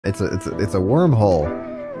It's a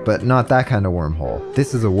wormhole, but not that kind of wormhole.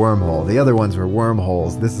 This is a wormhole. The other ones were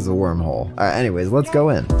wormholes. This is a wormhole. Alright, anyways, let's go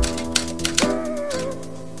in.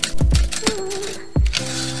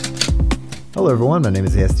 Hello everyone, my name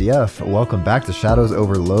is asdf. Welcome back to Shadows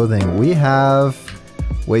over Loathing. We have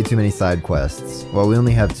way too many side quests. Well, we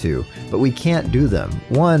only have 2, but we can't do them.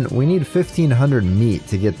 1, we need 1500 meat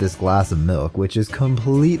to get this glass of milk, which is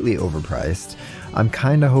completely overpriced. I'm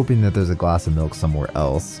kinda hoping that there's a glass of milk somewhere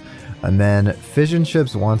else. And then Fish and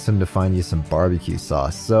Chips wants him to find you some barbecue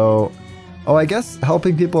sauce. So, oh, I guess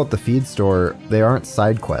helping people at the feed store, they aren't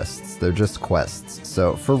side quests, they're just quests.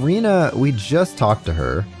 So for Rena, we just talked to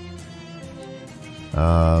her.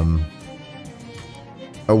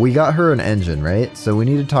 Oh, we got her an engine, right? So we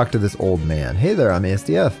need to talk to this old man. Hey there, I'm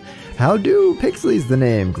asdf. How do? Pixley's the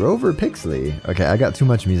name. Grover Pixley. Okay, I got too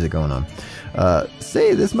much music going on.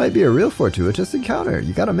 Say, this might be a real fortuitous encounter.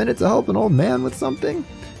 You got a minute to help an old man with something?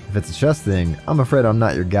 If it's a chest thing, I'm afraid I'm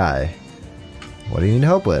not your guy. What do you need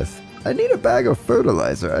help with? I need a bag of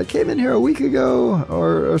fertilizer. I came in here a week ago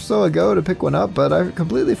or so ago to pick one up, but I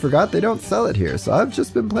completely forgot they don't sell it here, so I've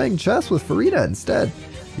just been playing chess with Farida instead.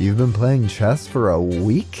 You've been playing chess for a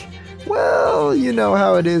week? Well, you know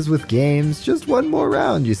how it is with games. Just one more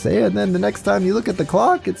round, you say, and then the next time you look at the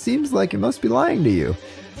clock, it seems like it must be lying to you.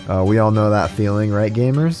 We all know that feeling, right,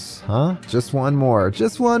 gamers? Huh? Just one more,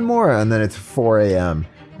 and then it's 4 AM,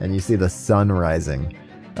 and you see the sun rising.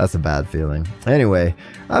 That's a bad feeling. Anyway,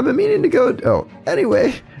 I've been meaning to go to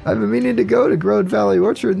Grode Valley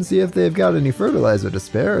Orchard and see if they've got any fertilizer to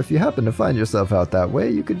spare. If you happen to find yourself out that way,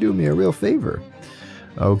 you could do me a real favor.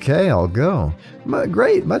 Okay, I'll go.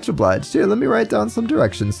 Great, much obliged. Here, let me write down some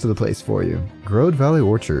directions to the place for you. Grode Valley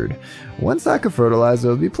Orchard. 1 sack of fertilizer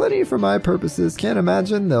will be plenty for my purposes. Can't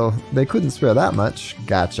imagine they couldn't spare that much.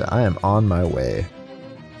 Gotcha, I am on my way.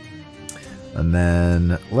 And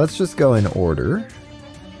then let's just go in order.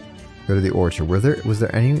 Go to the orchard. Was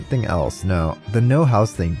there anything else? No. The no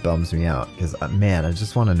house thing bums me out because man, I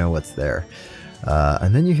just want to know what's there.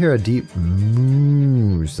 And then you hear a deep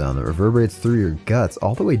moo sound that reverberates through your guts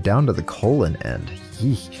all the way down to the colon end.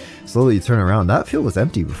 Yeesh. Slowly you turn around. That field was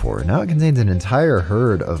empty before. Now it contains an entire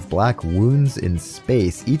herd of black wounds in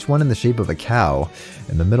space, each one in the shape of a cow.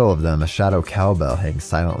 In the middle of them, a shadow cowbell hangs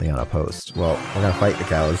silently on a post. Well, we're gonna fight the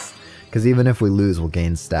cows, because even if we lose, we'll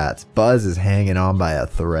gain stats. Buzz is hanging on by a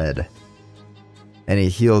thread. And he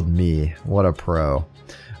healed me. What a pro.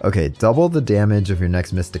 Okay, double the damage of your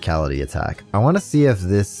next mysticality attack. I want to see if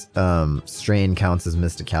this strain counts as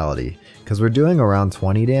mysticality, because we're doing around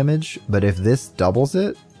 20 damage, but if this doubles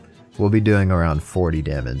it, we'll be doing around 40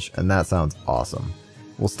 damage, and that sounds awesome.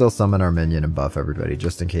 We'll still summon our minion and buff everybody,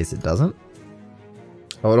 just in case it doesn't.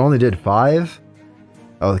 Oh, it only did 5?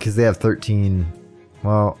 Oh, because they have 13...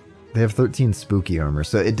 Well, they have 13 spooky armor,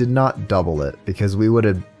 so it did not double it, because we would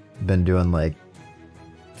have been doing like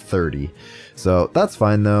 30. So that's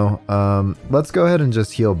fine though. Let's go ahead and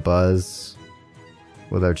just heal Buzz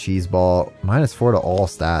with our cheese ball. -4 to all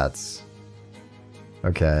stats.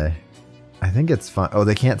 Okay. I think it's fine. Oh,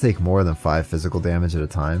 they can't take more than 5 physical damage at a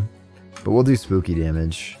time. But we'll do spooky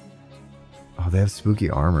damage. Oh, they have spooky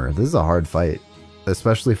armor. This is a hard fight,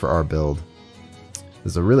 especially for our build.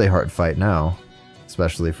 This is a really hard fight now,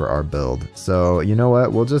 especially for our build. So, you know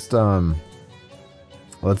what? We'll just,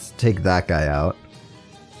 let's take that guy out,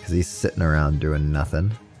 because he's sitting around doing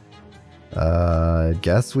nothing. I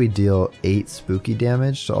guess we deal 8 spooky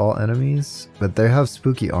damage to all enemies, but they have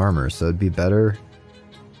spooky armor, so it'd be better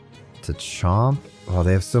to chomp. Oh,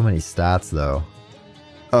 they have so many stats though.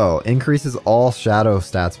 Oh, increases all shadow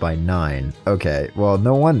stats by 9. Okay, well,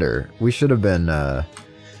 no wonder. We should have been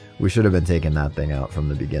taking that thing out from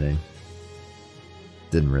the beginning.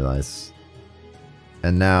 Didn't realize.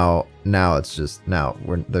 And now it's just,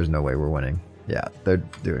 there's no way we're winning. Yeah, they're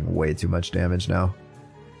doing way too much damage now.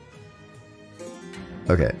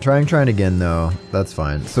 Okay, trying again though. That's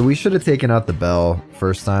fine. So we should have taken out the bell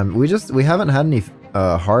first time. We haven't had any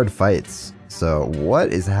hard fights. So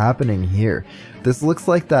what is happening here? This looks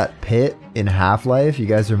like that pit in Half-Life. You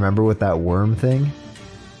guys remember with that worm thing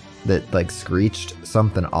that like screeched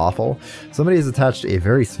something awful? Somebody has attached a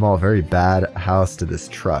very small, very bad house to this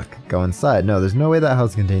truck. Go inside. No, there's no way that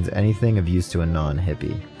house contains anything of use to a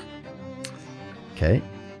non-hippie. Okay,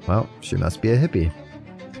 well, she must be a hippie.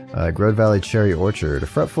 Grode Valley Cherry Orchard. A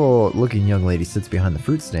fretful-looking young lady sits behind the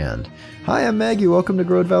fruit stand. Hi, I'm Maggie. Welcome to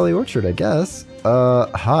Grode Valley Orchard, I guess.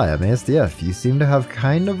 Hi, I'm asdf. You seem to have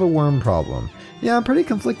kind of a worm problem. Yeah, I'm pretty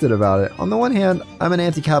conflicted about it. On the one hand, I'm an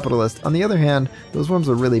anti-capitalist. On the other hand, those worms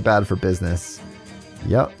are really bad for business.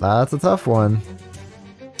 Yep, that's a tough one.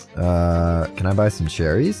 Can I buy some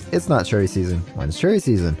cherries? It's not cherry season. When's cherry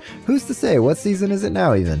season? Who's to say? What season is it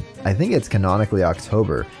now even? I think it's canonically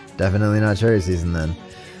October. Definitely not cherry season then.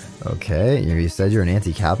 Okay, you said you're an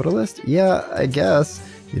anti-capitalist? Yeah, I guess.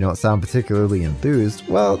 You don't sound particularly enthused.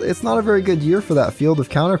 Well, it's not a very good year for that field of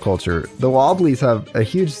counterculture. The Wobblies have a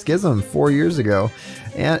huge schism 4 years ago,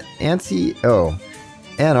 and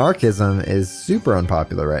anarchism is super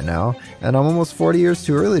unpopular right now, and I'm almost 40 years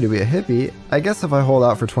too early to be a hippie. I guess if I hold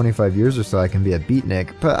out for 25 years or so I can be a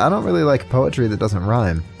beatnik, but I don't really like poetry that doesn't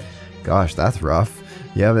rhyme. Gosh, that's rough.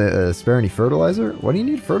 You have a spare any fertilizer? What do you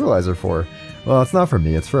need fertilizer for? Well, it's not for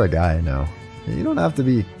me, it's for a guy I know. You don't have to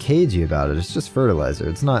be cagey about it, it's just fertilizer.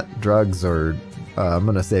 It's not drugs or, I'm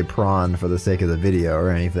gonna say prawn for the sake of the video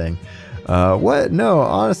or anything. What? No,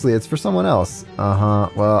 honestly, it's for someone else.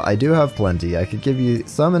 Well, I do have plenty. I could give you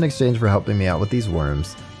some in exchange for helping me out with these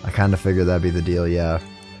worms. I kinda figured that'd be the deal, yeah.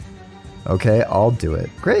 Okay, I'll do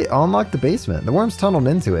it. Great, I'll unlock the basement. The worms tunneled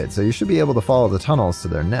into it, so you should be able to follow the tunnels to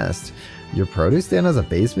their nest. Your produce stand has a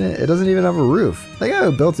basement? It doesn't even have a roof. The guy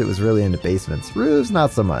who built it was really into basements. Roofs,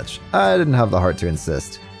 not so much. I didn't have the heart to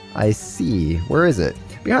insist. I see. Where is it?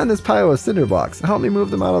 Behind this pile of cinder blocks. Help me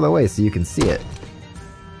move them out of the way so you can see it.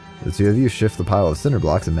 The two of you shift the pile of cinder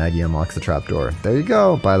blocks and Maggie unlocks the trapdoor. There you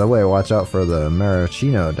go. By the way, watch out for the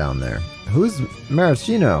maraschino down there. Who's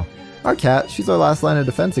maraschino? Our cat. She's our last line of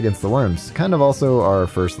defense against the worms. Kind of also our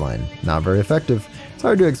first line. Not very effective. It's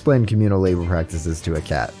hard to explain communal labor practices to a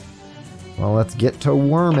cat. Well, let's get to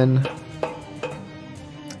worming.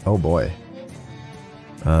 Oh boy.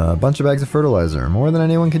 A bunch of bags of fertilizer. More than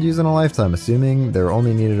anyone could use in a lifetime, assuming there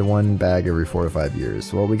only needed one bag every 4 to 5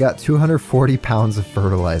 years. Well, we got 240 pounds of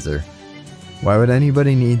fertilizer. Why would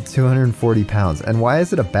anybody need 240 pounds? And why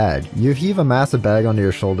is it a bag? You heave a massive bag onto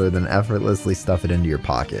your shoulder, then effortlessly stuff it into your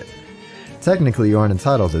pocket. Technically, you aren't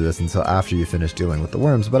entitled to this until after you finish dealing with the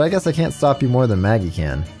worms, but I guess I can't stop you more than Maggie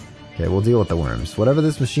can. Okay, we'll deal with the worms. Whatever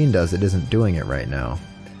this machine does, it isn't doing it right now.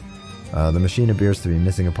 The machine appears to be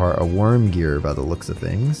missing a part of worm gear by the looks of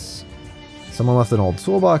things. Someone left an old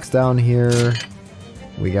toolbox down here.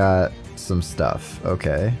 We got some stuff.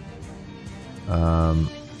 Okay. The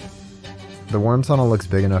worm tunnel looks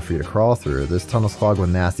big enough for you to crawl through. This tunnel's clogged with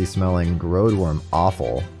nasty smelling growdworm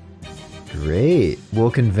offal. Great. We'll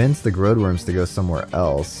convince the growdworms to go somewhere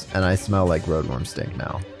else, and I smell like growdworm stink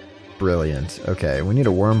now. Brilliant. Okay, we need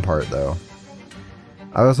a worm part though.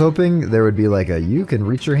 I was hoping there would be like a you can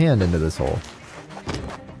reach your hand into this hole.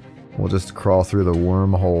 We'll just crawl through the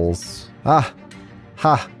wormholes. Ah!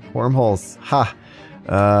 Ha! Wormholes. Ha!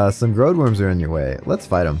 Some growdworms are in your way. Let's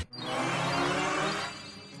fight them.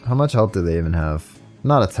 How much health do they even have?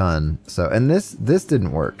 Not a ton. So, and this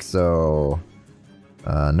didn't work, so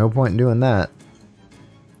no point in doing that.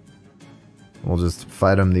 We'll just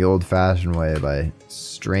fight them the old-fashioned way by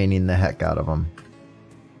straining the heck out of them.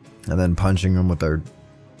 And then punching them with our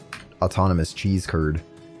autonomous cheese curd.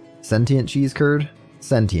 Sentient cheese curd?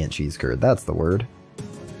 Sentient cheese curd, that's the word.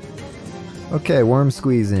 Okay, worm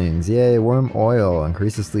squeezings. Yay, worm oil.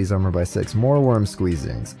 Increases Slee's armor by 6. More worm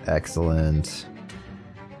squeezings. Excellent.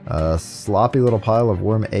 A sloppy little pile of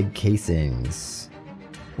worm egg casings.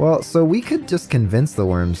 Well, so we could just convince the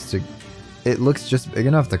worms to... It looks just big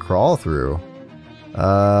enough to crawl through.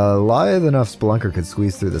 Lithe enough Spelunker could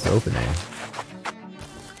squeeze through this opening.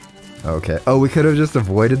 Okay. Oh, we could have just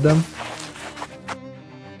avoided them?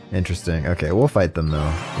 Interesting. Okay, we'll fight them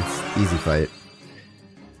though. It's easy fight.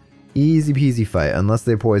 Easy peasy fight, unless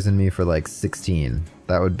they poison me for like 16.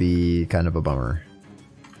 That would be kind of a bummer.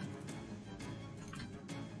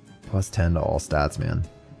 Plus 10 to all stats, man.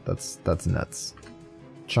 That's nuts.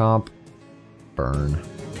 Chomp. Burn.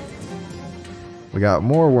 We got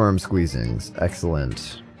more worm squeezings.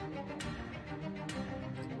 Excellent.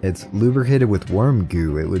 It's lubricated with worm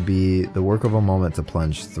goo. It would be the work of a moment to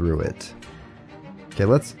plunge through it. Okay,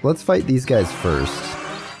 let's fight these guys first.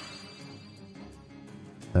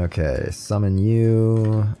 Okay, summon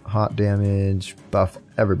you, hot damage, buff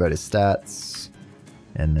everybody's stats,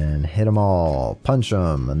 and then hit them all, punch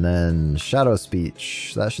them, and then shadow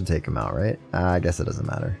speech. That should take them out, right? I guess it doesn't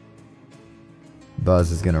matter.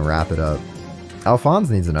 Buzz is gonna wrap it up. Alphonse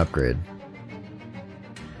needs an upgrade.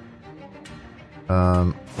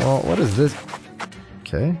 Well, what is this?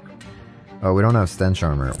 Okay. Oh, we don't have stench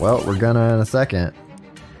armor. Well, we're gonna in a second.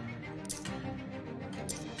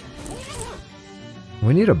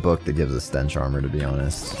 We need a book that gives us stench armor, to be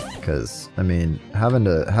honest. Because, I mean, having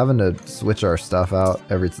to switch our stuff out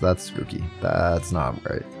that's spooky. That's not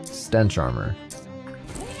right. Stench armor.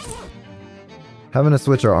 Having to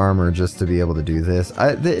switch our armor just to be able to do this.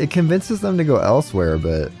 It convinces them to go elsewhere,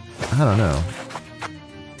 but I don't know.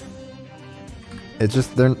 It's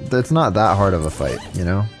just, it's not that hard of a fight, you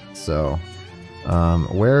know? So,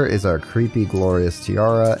 where is our creepy glorious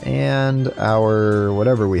tiara and our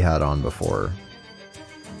whatever we had on before?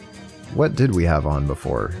 What did we have on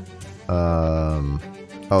before? Oh,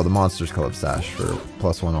 the Monsters Club sash for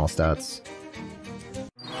 +1 all stats.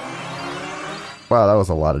 Wow, that was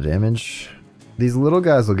a lot of damage. These little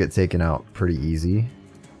guys will get taken out pretty easy.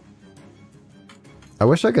 I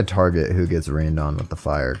wish I could target who gets rained on with the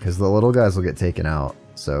fire, because the little guys will get taken out,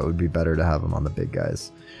 so it would be better to have them on the big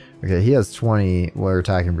guys. Okay, he has 20, we're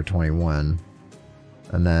attacking for 21.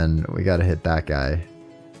 And then we gotta hit that guy.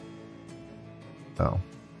 Oh.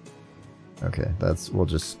 Okay, we'll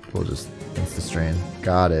just insta-strain.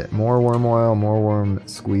 Got it. More worm oil, more worm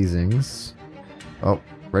squeezings. Oh,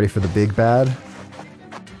 ready for the big bad?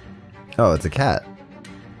 Oh, it's a cat.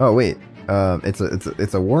 Oh wait, it's a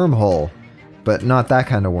wormhole. But not that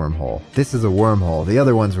kind of wormhole. This is a wormhole. The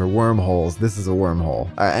other ones were wormholes. This is a wormhole.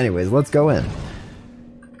 Alright, anyways, let's go in.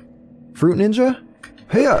 Fruit Ninja?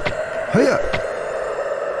 Hiya! Hiya!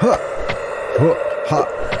 Ha! Ha! Ha!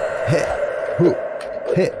 Hit! Hoo!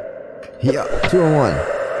 Hit! Hiya! 201.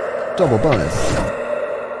 Double bonus.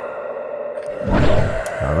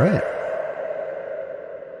 Alright.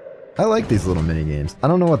 I like these little mini games. I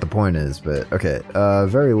don't know what the point is, but okay.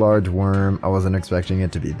 Very large worm. I wasn't expecting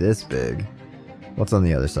it to be this big. What's on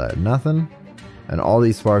the other side? Nothing? And all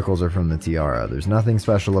these sparkles are from the tiara. There's nothing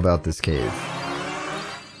special about this cave.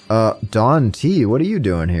 Don T, what are you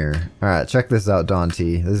doing here? Alright, check this out, Don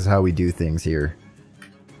T. This is how we do things here.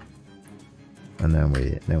 And then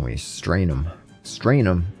we strain them. Strain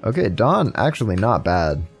them. Okay, Don, actually not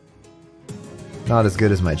bad. Not as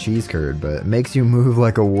good as my cheese curd, but it makes you move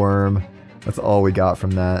like a worm. That's all we got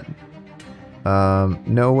from that.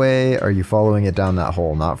 No way are you following it down that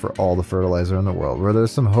hole. Not for all the fertilizer in the world. Where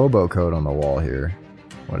there's some hobo code on the wall here.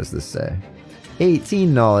 What does this say?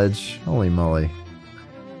 18 knowledge. Holy moly.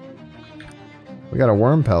 We got a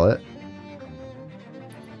worm pellet.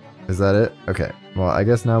 Is that it? Okay. Well, I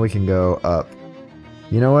guess now we can go up.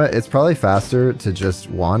 You know what? It's probably faster to just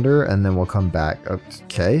wander and then we'll come back.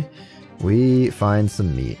 Okay. We find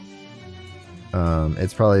some meat.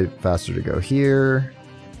 It's probably faster to go here.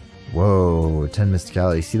 Whoa, 10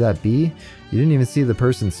 mysticality. See that bee? You didn't even see the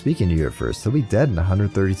person speaking to you at first. They'll be dead in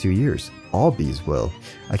 132 years. All bees will.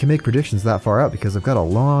 I can make predictions that far out because I've got a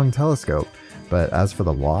long telescope. But as for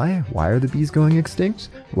the why are the bees going extinct?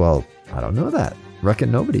 Well, I don't know that. Reckon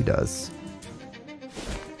nobody does.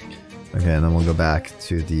 Okay, and then we'll go back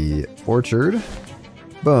to the orchard.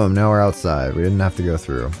 Boom, now we're outside. We didn't have to go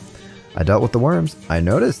through. I dealt with the worms. I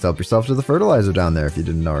noticed. Help yourself to the fertilizer down there if you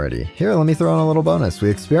didn't already. Here, let me throw in a little bonus. We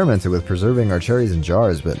experimented with preserving our cherries in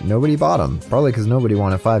jars, but nobody bought them. Probably because nobody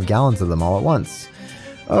wanted 5 gallons of them all at once.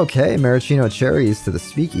 Okay, maraschino cherries to the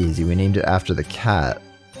speakeasy. We named it after the cat.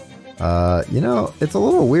 You know, it's a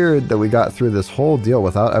little weird that we got through this whole deal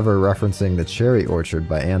without ever referencing The Cherry Orchard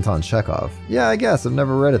by Anton Chekhov. Yeah, I guess. I've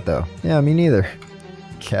never read it though. Yeah, me neither.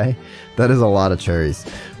 Okay, that is a lot of cherries.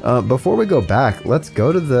 Before we go back, let's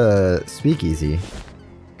go to the speakeasy.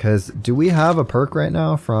 Because do we have a perk right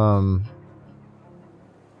now from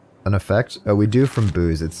an effect? Oh, we do from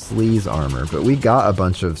booze. It's Sleaze armor. But we got a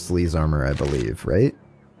bunch of Sleaze armor, I believe, right?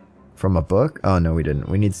 From a book? Oh, no, we didn't.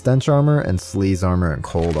 We need stench armor and Sleaze armor and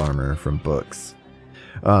cold armor from books.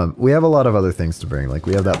 We have a lot of other things to bring. Like,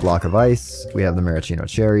 we have that block of ice. We have the maraschino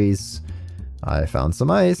cherries. I found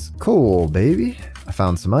some ice. Cool, baby. I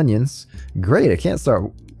found some onions. Great, I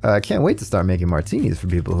can't wait to start making martinis for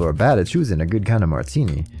people who are bad at choosing a good kind of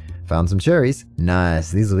martini. Found some cherries.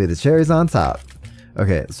 Nice, these will be the cherries on top.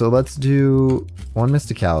 Okay, so let's do 1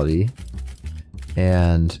 mysticality.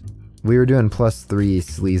 And we were doing +3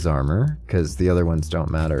 Sleaze armor, because the other ones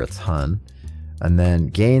don't matter, it's Hun. And then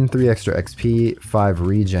gain 3 extra XP, 5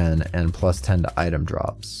 regen, and +10 to item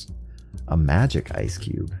drops. A magic ice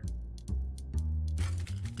cube.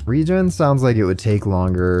 Regen sounds like it would take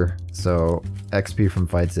longer, so XP from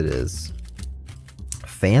fights it is.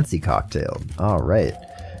 Fancy cocktail. Alright.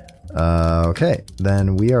 Okay,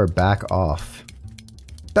 then we are back off.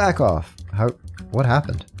 Back off! What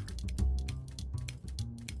happened?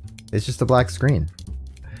 It's just a black screen.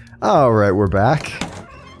 Alright, we're back.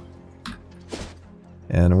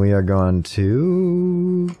 And we are going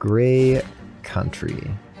to Gray Country.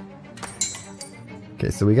 Okay,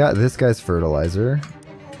 so we got this guy's fertilizer.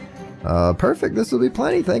 Perfect, this will be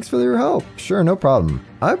plenty, thanks for your help. Sure, no problem.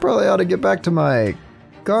 I probably ought to get back to my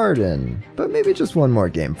garden, but maybe just one more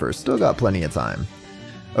game first, still got plenty of time.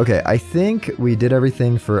 Okay, I think we did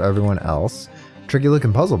everything for everyone else. Tricky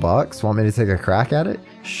looking puzzle box, want me to take a crack at it?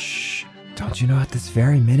 Shh, don't you know at this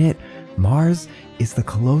very minute, Mars is the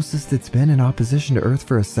closest it's been in opposition to Earth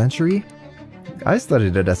for a century? I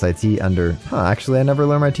studied at SIT under... actually I never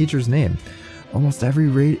learned my teacher's name. Almost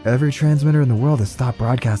every transmitter in the world has stopped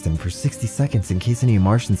broadcasting for 60 seconds in case any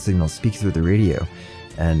Martian signals speak through the radio.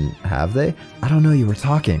 And have they? I don't know, you were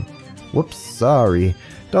talking. Whoops, sorry.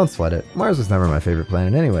 Don't sweat it. Mars was never my favorite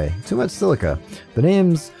planet anyway. Too much silica. The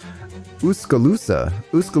name's Uskaloosa.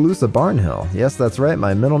 Uskaloosa Barnhill. Yes, that's right.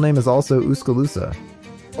 My middle name is also Uskaloosa.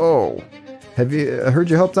 Oh. Have you heard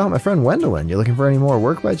you helped out my friend Wendelin? You looking for any more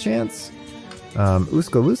work by chance?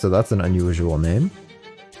 Uskaloosa, that's an unusual name.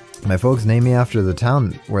 My folks named me after the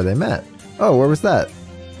town where they met. Oh, where was that?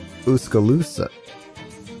 Uskaloosa.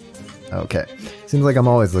 Okay. Seems like I'm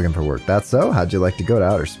always looking for work. That's so? How'd you like to go to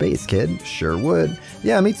outer space, kid? Sure would.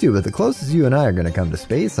 Yeah, me too, but the closest you and I are going to come to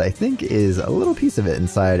space, I think, is a little piece of it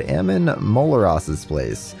inside Ammon Molaros's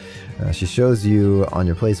place. She shows you on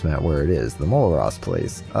your placemat where it is, the Molaros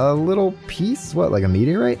place. A little piece? What, like a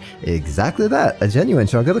meteorite? Exactly that. A genuine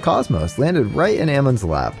chunk of the cosmos landed right in Ammon's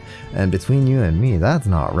lap. And between you and me, that's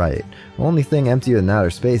not right. The only thing empty in outer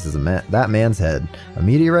space is that man's head. A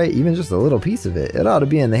meteorite, even just a little piece of it, it ought to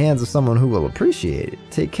be in the hands of someone who will appreciate it.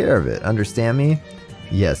 Take care of it. Understand me?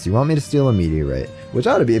 Yes, you want me to steal a meteorite, which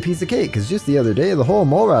ought to be a piece of cake, because just the other day, the whole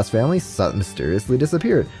Molras family mysteriously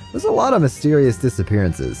disappeared. There's a lot of mysterious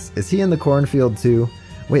disappearances. Is he in the cornfield too?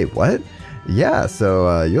 Wait, what? Yeah,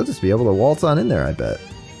 so you'll just be able to waltz on in there, I bet.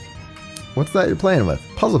 What's that you're playing with?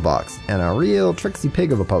 Puzzle box, and a real tricksy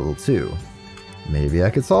pig of a puzzle too. Maybe I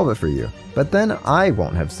could solve it for you, but then I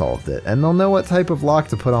won't have solved it, and they'll know what type of lock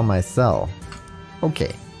to put on my cell.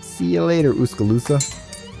 Okay, see you later, Uskaloosa.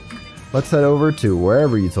 Let's head over to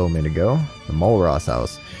wherever you told me to go, the Molras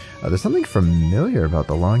house. There's something familiar about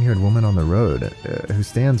the long-haired woman on the road, who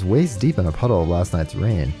stands waist deep in a puddle of last night's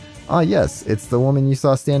rain. Ah yes, it's the woman you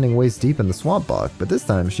saw standing waist deep in the swamp bog, but this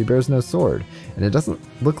time she bears no sword, and it doesn't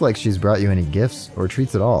look like she's brought you any gifts or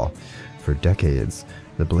treats at all. For decades,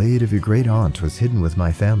 the blade of your great aunt was hidden with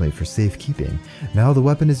my family for safekeeping. Now the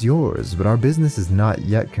weapon is yours, but our business is not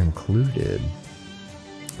yet concluded.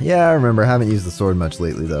 Yeah, I remember. I haven't used the sword much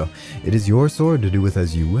lately, though. It is your sword to do with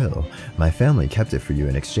as you will. My family kept it for you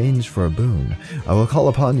in exchange for a boon. I will call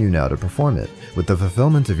upon you now to perform it. With the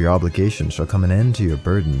fulfillment of your obligation shall come an end to your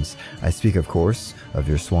burdens. I speak, of course, of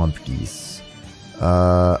your swamp geese.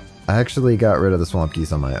 I actually got rid of the swamp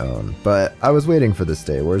geese on my own, but I was waiting for this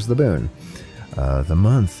day. Where's the boon? The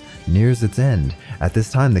month nears its end. At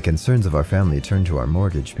this time, the concerns of our family turn to our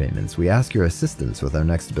mortgage payments. We ask your assistance with our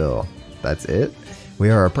next bill. That's it? We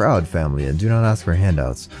are a proud family and do not ask for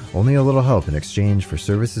handouts, only a little help in exchange for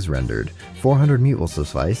services rendered. 400 meat will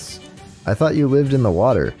suffice. I thought you lived in the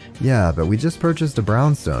water. Yeah, but we just purchased a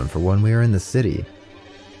brownstone for when we are in the city.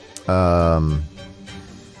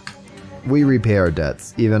 We repay our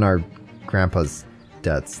debts, even our grandpa's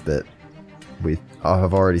debts that we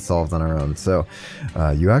have already solved on our own. So,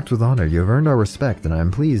 you act with honor. You have earned our respect, and I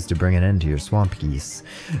am pleased to bring an end to your swamp geese.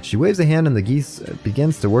 She waves a hand, and the geese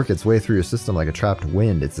begins to work its way through your system like a trapped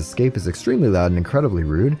wind. Its escape is extremely loud and incredibly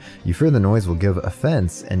rude. You fear the noise will give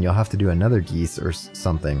offense, and you'll have to do another geese or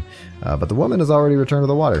something. But the woman has already returned to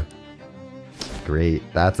the water. Great.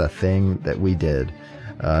 That's a thing that we did.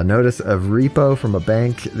 Notice of repo from a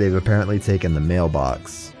bank. They've apparently taken the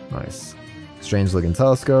mailbox. Nice. Strange looking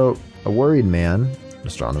telescope. A worried man, an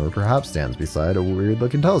astronomer perhaps, stands beside a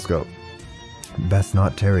weird-looking telescope. Best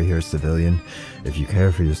not tarry here, civilian. If you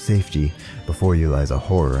care for your safety, before you lies a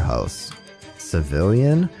horror house.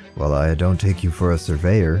 Civilian? Well, I don't take you for a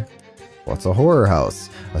surveyor. What's a horror house?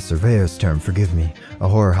 A surveyor's term, forgive me. A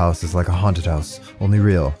horror house is like a haunted house, only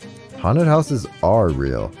real. Haunted houses are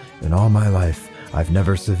real. In all my life, I've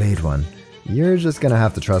never surveyed one. You're just gonna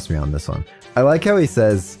have to trust me on this one. I like how he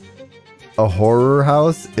says, a horror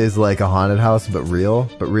house is like a haunted house, but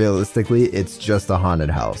realistically, it's just a haunted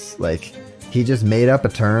house. Like, he just made up a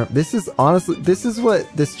term. This is honestly, this is what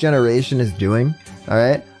this generation is doing,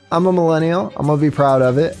 alright? I'm a millennial, I'm gonna be proud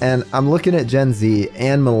of it, and I'm looking at Gen Z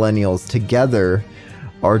and millennials together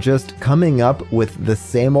are just coming up with the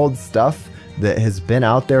same old stuff that has been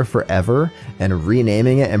out there forever and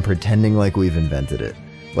renaming it and pretending like we've invented it.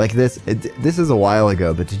 Like this is a while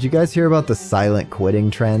ago, but did you guys hear about the silent quitting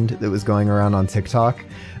trend that was going around on TikTok?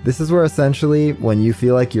 This is where essentially when you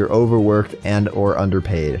feel like you're overworked and or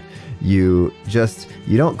underpaid, you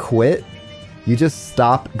don't quit, you just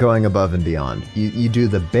stop going above and beyond. You do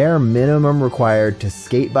the bare minimum required to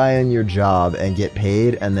skate by on your job and get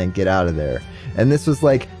paid and then get out of there. And this was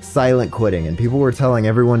like silent quitting, and people were telling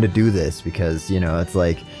everyone to do this because, you know, it's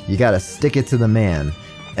like you gotta stick it to the man.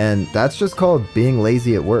 And that's just called being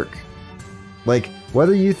lazy at work. Like,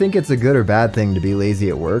 whether you think it's a good or bad thing to be lazy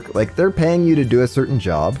at work, like they're paying you to do a certain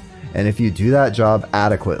job, and if you do that job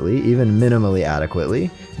adequately, even minimally adequately,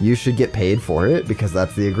 you should get paid for it because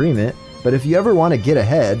that's the agreement. But if you ever want to get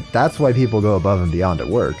ahead, that's why people go above and beyond at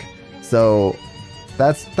work. So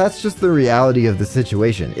that's just the reality of the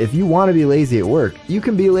situation. If you want to be lazy at work, you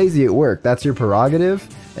can be lazy at work. That's your prerogative,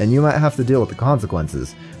 and you might have to deal with the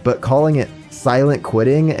consequences. But calling it silent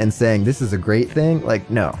quitting and saying this is a great thing, like,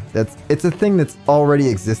 no, it's a thing that's already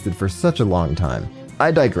existed for such a long time.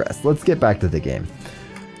 I digress. Let's get back to the game.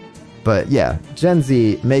 But yeah, Gen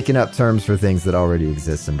Z making up terms for things that already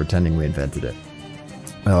exist and pretending we invented it.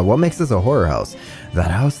 What makes this a horror house? That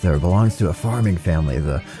house there belongs to a farming family.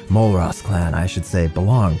 The Molros clan, I should say,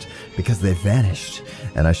 belonged because they vanished.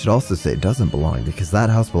 And I should also say doesn't belong because that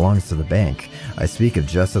house belongs to the bank. I speak of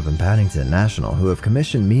Jessup and Paddington National, who have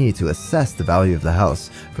commissioned me to assess the value of the house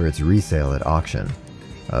for its resale at auction.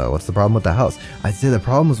 What's the problem with the house? I'd say the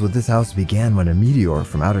problems with this house began when a meteor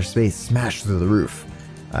from outer space smashed through the roof.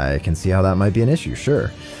 I can see how that might be an issue, sure.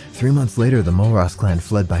 3 months later, the Molros clan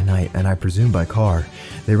fled by night, and I presume by car.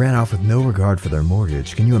 They ran off with no regard for their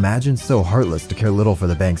mortgage. Can you imagine? So heartless to care little for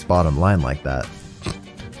the bank's bottom line like that.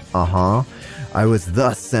 Uh-huh. I was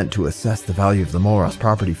thus sent to assess the value of the Molros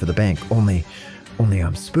property for the bank, only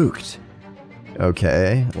I'm spooked.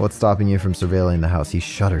 Okay, what's stopping you from surveilling the house? He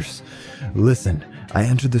shudders. Listen, I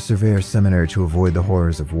entered the surveyor's seminary to avoid the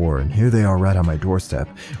horrors of war, and here they are right on my doorstep,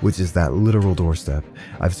 which is that literal doorstep.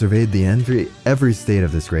 I've surveyed the every state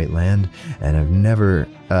of this great land, and never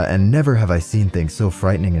have I seen things so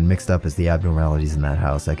frightening and mixed up as the abnormalities in that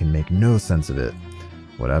house. I can make no sense of it.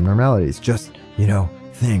 What abnormalities? Just,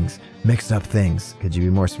 things. Mixed up things. Could you be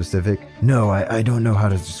more specific? No, I don't know how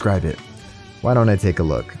to describe it. Why don't I take a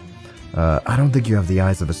look? I don't think you have the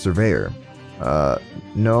eyes of a surveyor.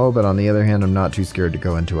 No, but on the other hand, I'm not too scared to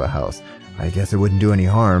go into a house. I guess it wouldn't do any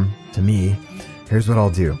harm to me. Here's what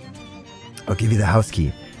I'll do. I'll give you the house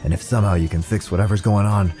key, and if somehow you can fix whatever's going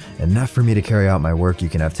on, enough for me to carry out my work, you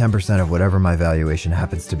can have 10% of whatever my valuation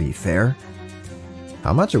happens to be. Fair?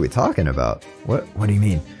 How much are we talking about? What do you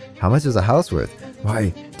mean? How much is a house worth?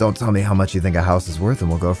 Why, don't tell me how much you think a house is worth and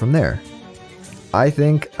we'll go from there. I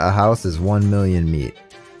think a house is 1 million meat.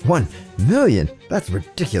 1 million? That's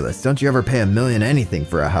ridiculous. Don't you ever pay $1 million anything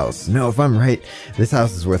for a house? No, if I'm right, this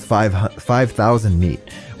house is worth 5,000 meat,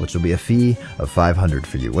 which will be a fee of 500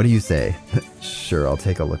 for you. What do you say? Sure, I'll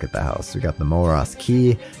take a look at the house. We got the Molros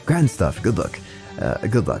key. Grand stuff. Good luck.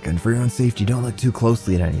 Good luck. And for your own safety, don't look too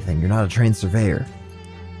closely at anything. You're not a trained surveyor.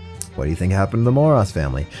 What do you think happened to the Molros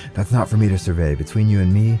family? That's not for me to survey. Between you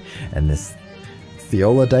and me and this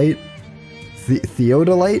Theodolite?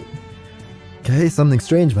 Okay, something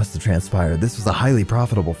strange must have transpired. This was a highly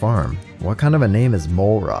profitable farm. What kind of a name is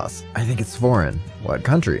Molros? I think it's foreign. What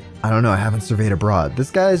country? I don't know, I haven't surveyed abroad.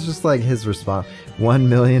 This guy is just like his response. 1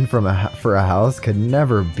 million for a house could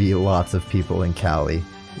never be lots of people in Cali.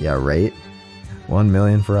 Yeah, right? 1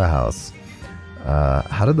 million for a house.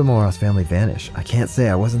 How did the Molros family vanish? I can't say,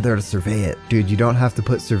 I wasn't there to survey it. Dude, you don't have to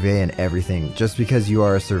put survey in everything. Just because you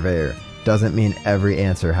are a surveyor doesn't mean every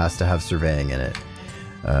answer has to have surveying in it.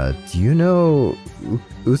 Do you know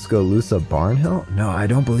Uscaloosa Barnhill? No, I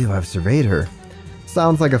don't believe I've surveyed her.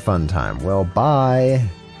 Sounds like a fun time. Well, bye.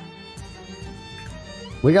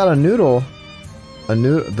 We got a noodle.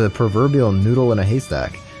 The proverbial noodle in a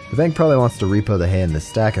haystack. The bank probably wants to repo the hay in this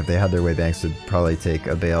stack. If they had their way, banks would probably take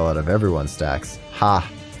a bale out of everyone's stacks. Ha!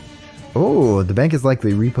 Oh, the bank has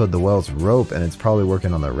likely repoed the well's rope, and it's probably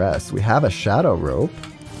working on the rest. We have a shadow rope.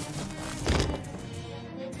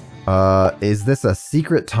 Is this a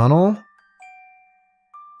secret tunnel?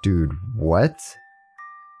 Dude, what?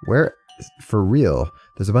 Where? For real?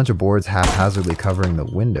 There's a bunch of boards haphazardly covering the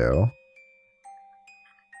window.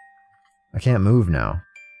 I can't move now.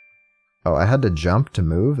 Oh, I had to jump to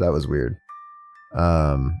move? That was weird.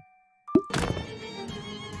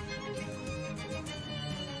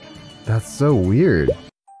 That's so weird.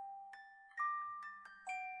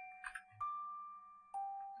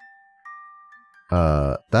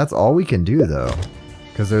 That's all we can do though,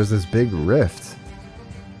 because there's this big rift.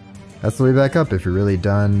 That's the way back up if you're really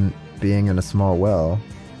done being in a small well.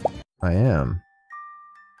 I am.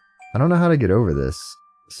 I don't know how to get over this,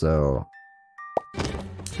 so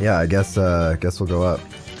yeah, I guess we'll go up.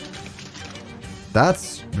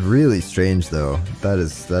 That's really strange though. That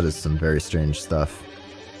is some very strange stuff.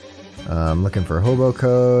 I'm looking for hobo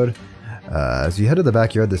code. As you head to the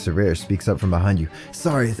backyard, the surveyor speaks up from behind you.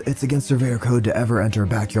 Sorry, it's against surveyor code to ever enter a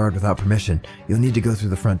backyard without permission. You'll need to go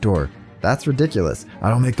through the front door. That's ridiculous. I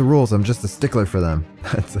don't make the rules, I'm just a stickler for them.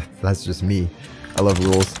 That's just me. I love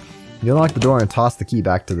rules. You unlock the door and toss the key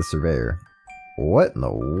back to the surveyor. What in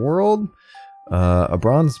the world? A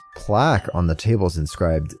bronze plaque on the table is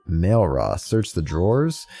inscribed Mailross. Search the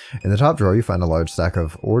drawers. In the top drawer, you find a large stack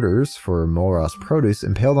of orders for Mailross produce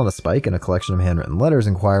impaled on a spike and a collection of handwritten letters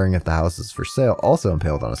inquiring if the house is for sale, also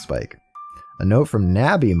impaled on a spike. A note from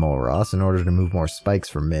Nabby Mailross in order to move more spikes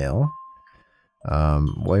for mail.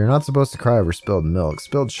 Well, you're not supposed to cry over spilled milk.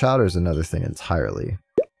 Spilled chowder is another thing entirely.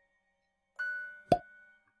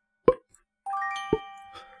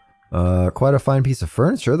 Quite a fine piece of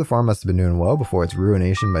furniture. The farm must have been doing well before its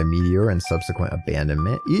ruination by meteor and subsequent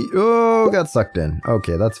abandonment. Oh, got sucked in.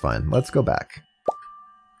 Okay, that's fine. Let's go back.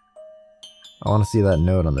 I want to see that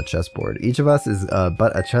note on the chessboard. Each of us is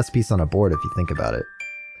but a chess piece on a board if you think about it.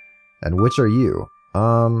 And which are you?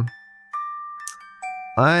 I'm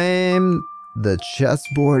the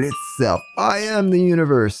chessboard itself. I am the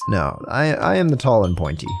universe. No, I am the tall and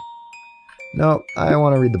pointy. No, I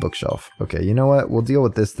want to read the bookshelf. Okay, you know what? We'll deal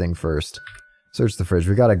with this thing first. Search the fridge.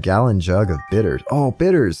 We got a gallon jug of bitters. Oh,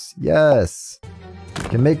 bitters! Yes!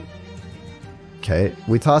 Can make... Okay,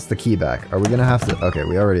 we tossed the key back. Are we gonna have to... Okay,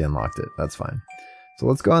 we already unlocked it. That's fine. So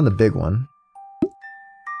let's go on the big one.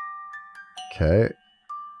 Okay.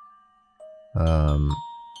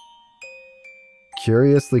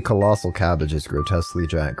 Curiously colossal cabbages, grotesquely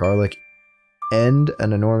giant garlic, and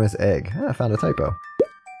an enormous egg. Ah, I found a typo.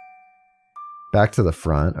 Back to the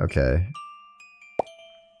front, okay.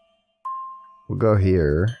 We'll go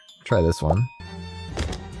here. Try this one.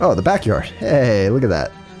 Oh, the backyard. Hey, look at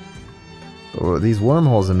that. Oh, these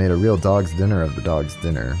wormholes have made a real dog's dinner of the dog's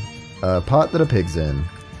dinner. A pot that a pig's in.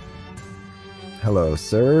 Hello,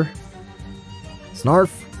 sir.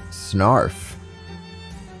 Snarf? Snarf.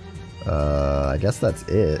 I guess that's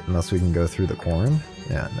it, unless we can go through the corn.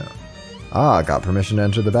 Yeah, no. Ah, got permission to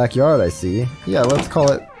enter the backyard, I see. Yeah, let's call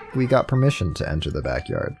it, we got permission to enter the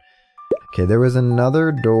backyard. Okay, there was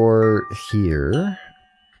another door here.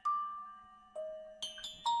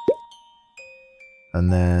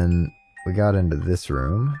 And then we got into this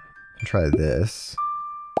room. Try this.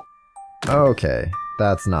 Okay,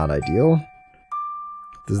 that's not ideal.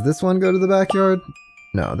 Does this one go to the backyard?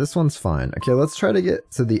 No, this one's fine. Okay, let's try to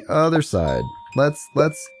get to the other side.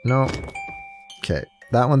 No. Okay,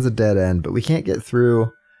 that one's a dead end, but we can't get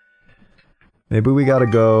through. Maybe we gotta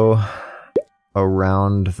go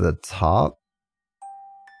around the top?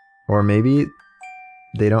 Or maybe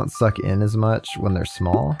they don't suck in as much when they're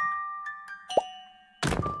small?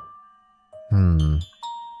 I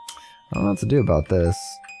don't know what to do about this.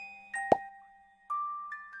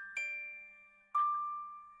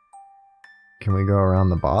 Can we go around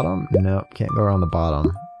the bottom? Nope, can't go around the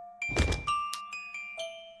bottom.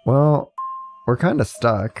 Well, we're kind of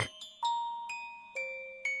stuck.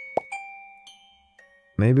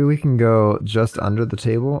 Maybe we can go just under the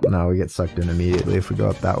table? No, we get sucked in immediately if we go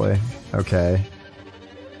up that way. Okay.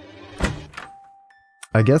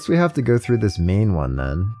 I guess we have to go through this main one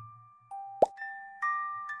then.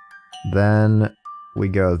 Then we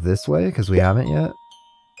go this way, because we haven't yet.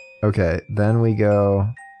 Okay, then we go...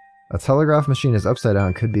 A telegraph machine is upside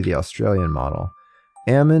down, could be the Australian model.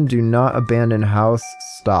 Ammon, do not abandon house,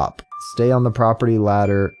 stop. Stay on the property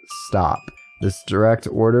ladder, stop. This direct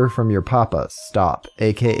order from your papa, stop.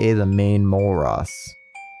 AKA the main Mailross.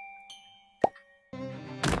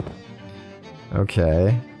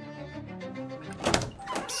 Okay.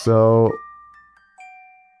 So...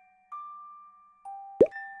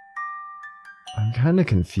 I'm kind of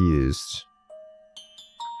confused.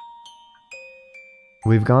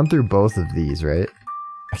 We've gone through both of these, right?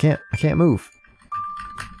 I can't move.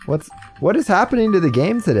 What is happening to the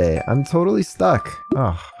game today? I'm totally stuck.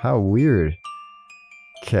 Oh, how weird.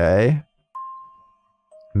 Okay.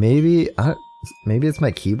 Maybe it's my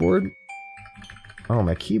keyboard? Oh,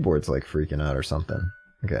 my keyboard's like freaking out or something.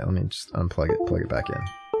 Okay, let me just unplug it, plug it back in.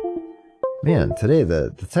 Man, today, the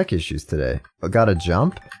tech issues today. Oh, gotta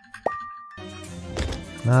jump?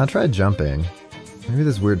 Nah, try jumping. Maybe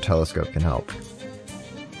this weird telescope can help.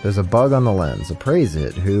 There's a bug on the lens. Appraise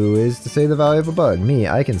it. Who is to say the value of a bug? Me,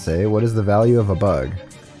 I can say. What is the value of a bug?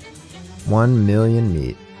 1 million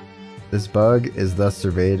meat. This bug is thus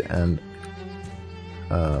surveyed and...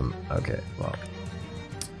 okay, well.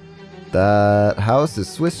 That house is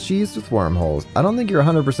Swiss cheese with wormholes. I don't think you're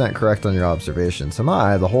 100% correct on your observation. To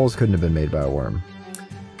my eye, the holes couldn't have been made by a worm.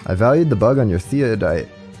 I valued the bug on your theodolite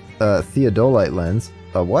lens.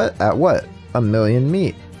 A what? At what? 1 million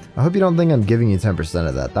meat. I hope you don't think I'm giving you 10%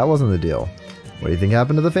 of that. That wasn't the deal. What do you think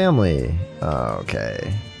happened to the family?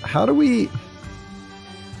 Okay. How do we...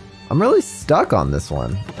 I'm really stuck on this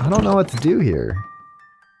one. I don't know what to do here.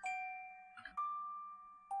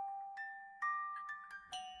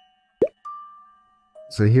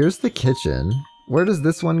 So here's the kitchen. where does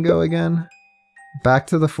this one go again? Back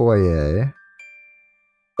to the foyer.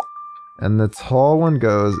 And the tall one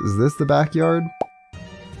goes, is this the backyard?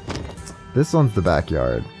 This one's the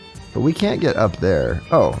backyard. But we can't get up there.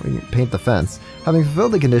 Oh, we can paint the fence. Having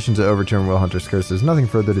fulfilled the condition to overturn Will Hunter's curse, there's nothing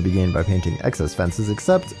further to be gained by painting excess fences,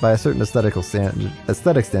 except by a certain aesthetic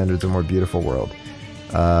standards, a more beautiful world.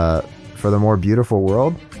 For the more beautiful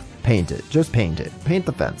world, paint it. Just paint it. Paint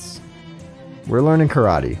the fence. We're learning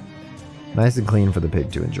karate. Nice and clean for the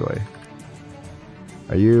pig to enjoy.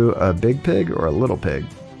 Are you a big pig or a little pig?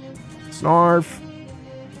 Snarf!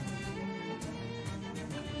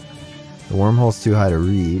 The wormhole's too high to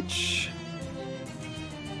reach.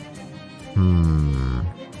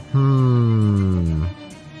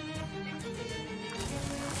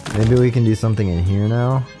 Maybe we can do something in here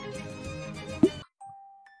now?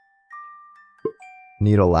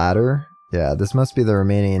 Need a ladder? Yeah, this must be the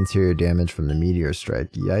remaining interior damage from the meteor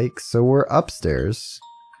strike. Yikes. So we're upstairs.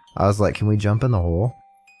 I was like, can we jump in the hole?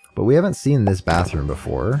 But we haven't seen this bathroom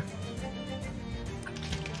before.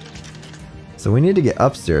 So we need to get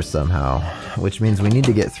upstairs somehow, which means we need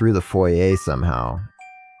to get through the foyer somehow.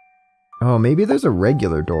 Oh, maybe there's a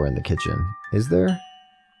regular door in the kitchen. Is there?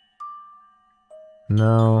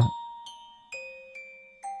 No.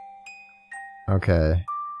 Okay.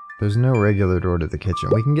 There's no regular door to the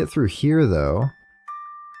kitchen. We can get through here, though.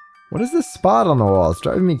 What is this spot on the wall? It's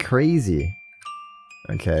driving me crazy.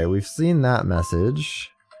 Okay, we've seen that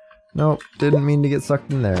message. Nope, didn't mean to get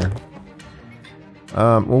sucked in there.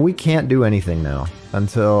 Well, we can't do anything now.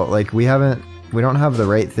 Until, like, we don't have the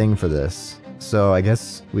right thing for this. So I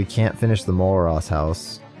guess we can't finish the Molros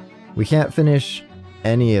house. We can't finish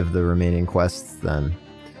any of the remaining quests then.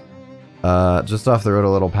 Just off the road, a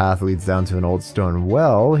little path leads down to an old stone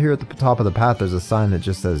well. Here at the top of the path, there's a sign that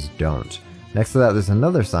just says, don't. Next to that, there's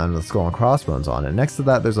another sign with a skull and crossbones on it. Next to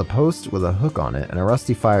that, there's a post with a hook on it and a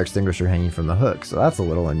rusty fire extinguisher hanging from the hook. So that's a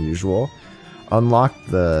little unusual. Unlock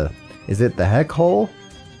the... Is it the heck hole?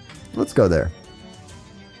 Let's go there.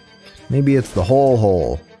 Maybe it's the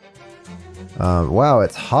hole. Wow,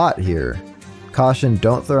 it's hot here. Caution,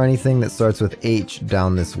 don't throw anything that starts with H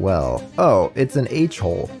down this well. Oh, it's an H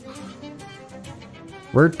hole.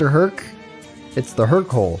 Where's the herc? It's the herc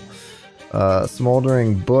hole.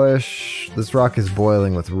 Smoldering bush. This rock is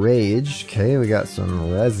boiling with rage. Okay, we got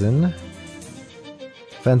some resin.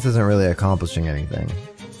 Fence isn't really accomplishing anything.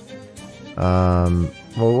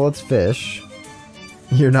 Well, let's fish.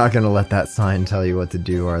 You're not gonna let that sign tell you what to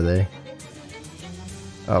do, are they?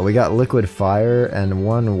 We got liquid fire and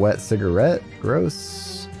one wet cigarette.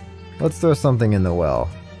 Gross. Let's throw something in the well.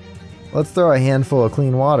 Let's throw a handful of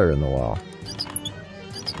clean water in the well.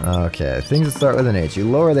 Okay, things that start with an H. You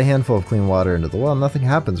lower the handful of clean water into the well, nothing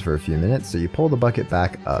happens for a few minutes, so you pull the bucket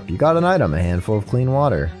back up. You got an item, a handful of clean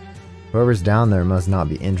water. Whoever's down there must not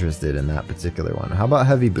be interested in that particular one. How about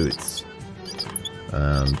heavy boots?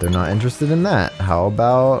 They're not interested in that. How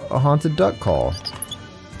about a haunted duck call?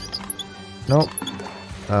 Nope.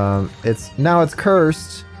 Now it's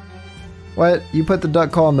cursed. What? You put the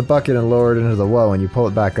duck call in the bucket and lower it into the well. When you pull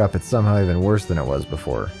it back up, it's somehow even worse than it was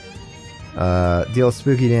before. Deal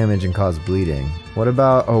spooky damage and cause bleeding. What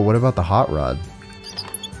about the hot rod?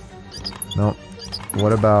 Nope.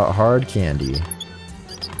 What about hard candy?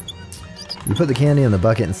 You put the candy in the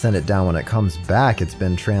bucket and send it down. When it comes back, it's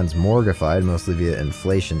been transmorgified, mostly via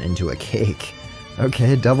inflation, into a cake.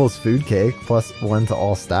 Okay, doubles food cake, +1 to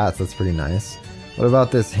all stats. That's pretty nice. What about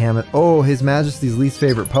this Oh, His Majesty's least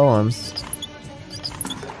favorite poems.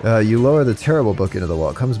 You lower the terrible book into the well.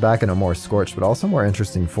 It comes back in a more scorched, but also more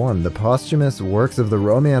interesting form. The posthumous works of the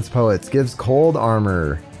Romance poets gives cold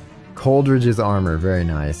armor. Coleridge's armor, very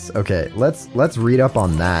nice. Okay, let's read up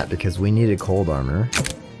on that because we needed cold armor.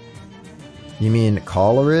 You mean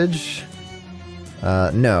Coleridge?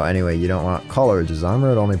 No, anyway, you don't want Coleridge's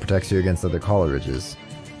armor. It only protects you against other Coleridges.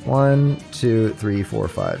 1, 2, 3, 4,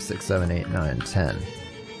 5, 6, 7, 8, 9, 10.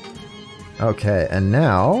 Okay, and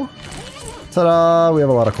now... Ta-da! We have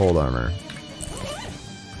a lot of cold armor.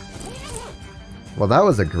 Well, that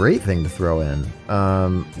was a great thing to throw in.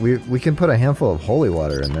 We can put a handful of holy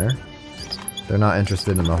water in there. They're not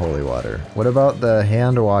interested in the holy water. What about the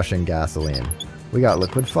hand washing gasoline? We got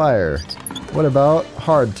liquid fire. What about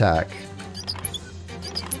hardtack?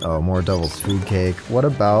 Oh, more Devil's Food Cake. What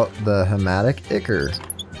about the hematic ichor?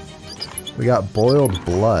 We got boiled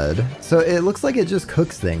blood. So it looks like it just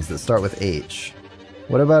cooks things that start with H.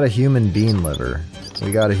 What about a human bean liver?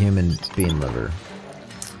 We got a human bean liver.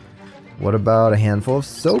 What about a handful of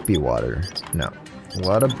soapy water? No.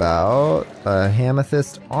 What about a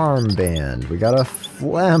hamethyst armband? We got a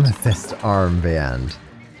flamethyst armband.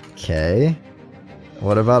 Okay.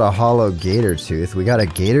 What about a hollow gator tooth? We got a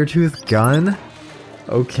gator tooth gun?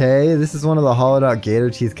 Okay, this is one of the hollowed out gator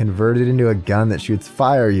teeth converted into a gun that shoots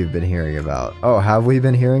fire you've been hearing about. Oh, have we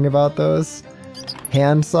been hearing about those?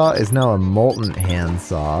 Handsaw is now a molten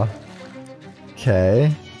handsaw.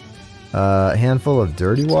 Okay. Handful of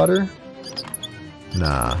dirty water?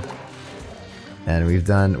 Nah. And we've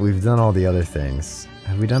done all the other things.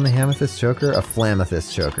 Have we done the Hamethyst choker? A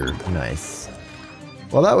Flamethyst choker. Nice.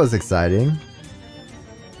 Well, that was exciting.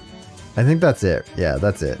 I think that's it. Yeah,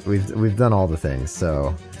 that's it. We've done all the things.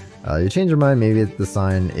 So, you change your mind. Maybe the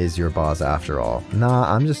sign is your boss after all.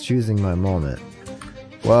 Nah, I'm just choosing my moment.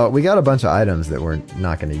 Well, we got a bunch of items that we're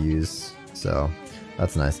not going to use, so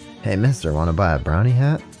that's nice. Hey, mister, want to buy a brownie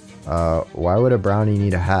hat? Why would a brownie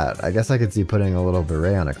need a hat? I guess I could see putting a little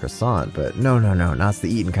beret on a croissant, but no, not the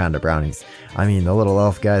eating kind of brownies. I mean the little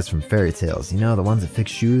elf guys from fairy tales. You know, the ones that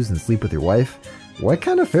fix shoes and sleep with your wife? What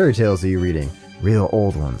kind of fairy tales are you reading? Real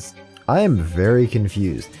old ones. I am very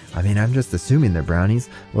confused. I mean, I'm just assuming they're brownies.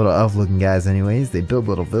 Little elf-looking guys anyways. They build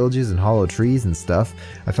little villages and hollow trees and stuff.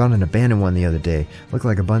 I found an abandoned one the other day. Looked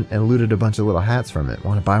like a bunch and looted a bunch of little hats from it.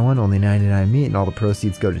 Want to buy one? Only 99 meat and all the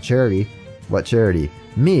proceeds go to charity. What charity?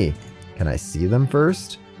 Me. Can I see them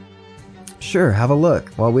first? Sure, have a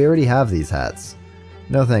look. Well, we already have these hats.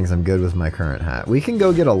 No thanks, I'm good with my current hat. We can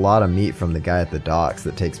go get a lot of meat from the guy at the docks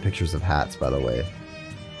that takes pictures of hats, by the way.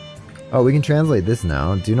 Oh, we can translate this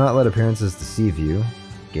now. Do not let appearances deceive you.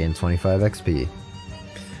 Gain 25 XP.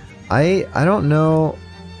 I don't know.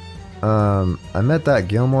 I met that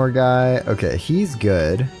Gilmore guy. Okay, he's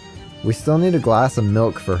good. We still need a glass of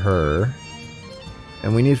milk for her.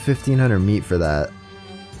 And we need 1,500 meat for that.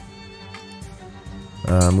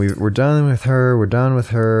 We're done with her. We're done with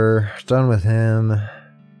her. Done with him.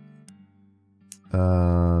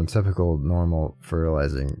 Typical normal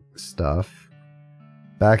fertilizing stuff.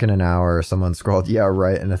 Back in an hour, someone scrawled, yeah,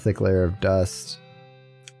 right, in a thick layer of dust.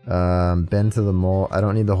 Bend to the mole. I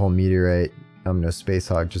don't need the whole meteorite. I'm no space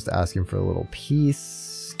hog, just asking for a little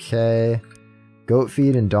piece. Okay. Goat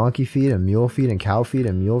feed and donkey feed and mule feed and cow feed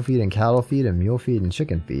and mule feed and cattle feed and mule feed and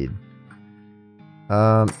chicken feed.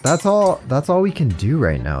 That's all we can do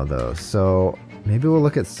right now though. So maybe we'll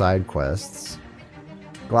look at side quests.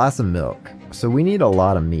 Glass of milk. So we need a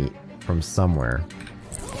lot of meat from somewhere.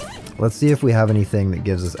 Let's see if we have anything that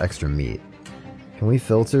gives us extra meat. Can we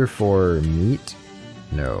filter for meat?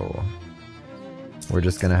 No. We're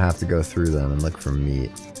just gonna have to go through them and look for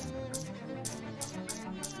meat.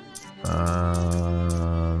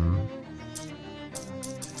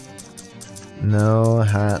 No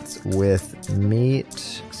hats with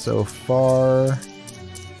meat so far.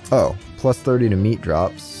 Oh, plus 30 to meat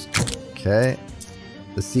drops. Okay.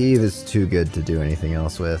 The sieve is too good to do anything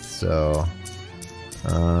else with, so...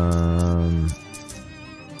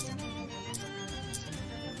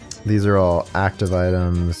 these are all active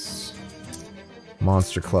items.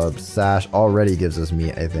 Monster Club Sash already gives us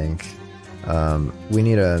meat, I think. We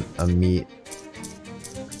need a meat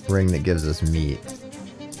ring that gives us meat.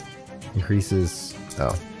 Increases...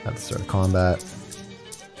 oh, at the start of combat.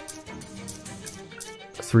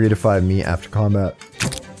 3 to 5 meat after combat.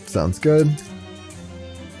 Sounds good.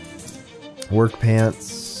 Work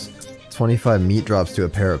pants. 25 meat drops to a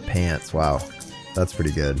pair of pants. Wow. That's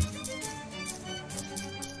pretty good.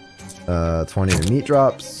 20 to meat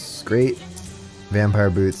drops. Great. Vampire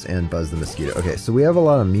boots and Buzz the Mosquito. Okay, so we have a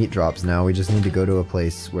lot of meat drops now. We just need to go to a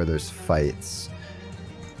place where there's fights.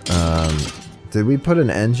 Did we put an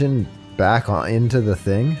engine back into the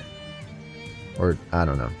thing? Or, I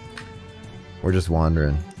don't know. We're just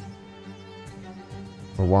wandering.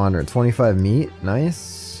 We're wandering. 25 meat.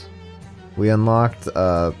 Nice. We unlocked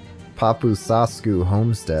Papu Sasku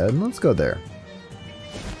Homestead. Let's go there.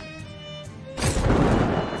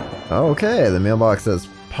 Okay, the mailbox says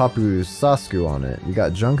Papu Sasku on it. You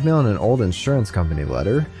got junk mail and an old insurance company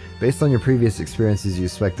letter. Based on your previous experiences, you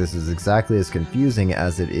suspect this is exactly as confusing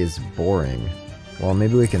as it is boring. Well,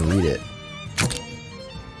 maybe we can read it.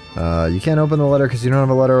 You can't open the letter because you don't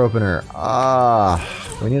have a letter opener. Ah,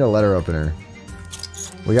 we need a letter opener.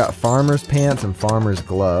 We got farmer's pants and farmer's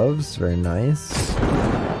gloves. Very nice.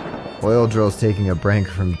 Oil drill's taking a break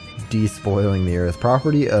from despoiling the earth.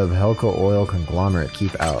 Property of Helco Oil Conglomerate.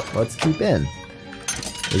 Keep out. Let's keep in.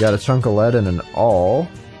 We got a chunk of lead and an awl.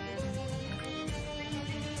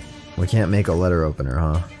 We can't make a letter opener,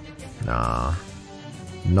 huh? Nah.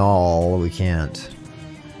 Null, we can't.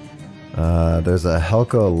 There's a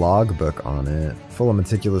Helco logbook on it, full of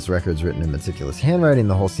meticulous records written in meticulous handwriting.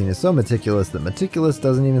 The whole scene is so meticulous that meticulous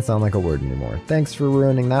doesn't even sound like a word anymore. Thanks for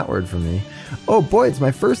ruining that word for me. Oh boy, it's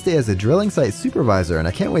my first day as a drilling site supervisor, and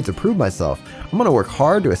I can't wait to prove myself. I'm gonna work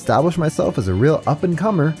hard to establish myself as a real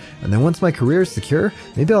up-and-comer, and then once my career is secure,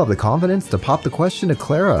 maybe I'll have the confidence to pop the question to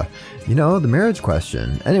Clara. You know, the marriage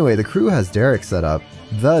question. Anyway, the crew has Derek set up,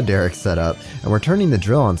 and we're turning the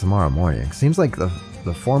drill on tomorrow morning. Seems like the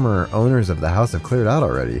former owners of the house have cleared out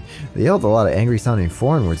already. They yelled a lot of angry sounding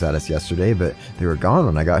foreign words at us yesterday, but they were gone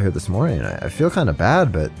when I got here this morning. I feel kind of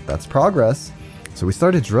bad, but that's progress. So we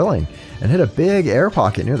started drilling and hit a big air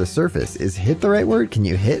pocket near the surface. Is hit the right word? Can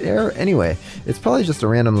you hit air? Anyway, it's probably just a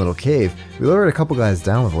random little cave. We lowered a couple guys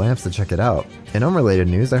down with lamps to check it out. In unrelated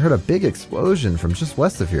news, I heard a big explosion from just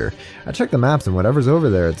west of here. I checked the maps and whatever's over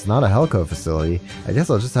there, it's not a Helco facility. I guess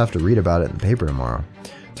I'll just have to read about it in the paper tomorrow.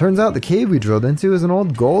 Turns out the cave we drilled into is an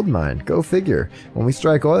old gold mine. Go figure. When we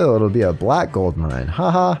strike oil, it'll be a black gold mine.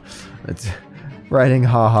 Haha. It's writing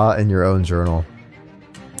haha in your own journal.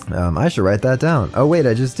 I should write that down. Oh wait,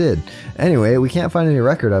 I just did. Anyway, we can't find any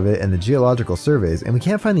record of it in the geological surveys, and we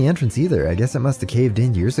can't find the entrance either. I guess it must have caved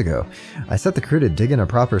in years ago. I set the crew to dig in a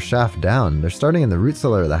proper shaft down. They're starting in the root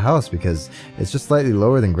cellar of the house because it's just slightly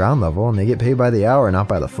lower than ground level, and they get paid by the hour, not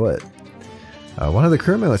by the foot. One of the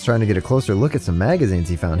crewmen was trying to get a closer look at some magazines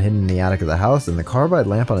he found hidden in the attic of the house, and the carbide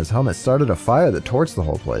lamp on his helmet started a fire that torched the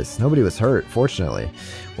whole place. Nobody was hurt, fortunately.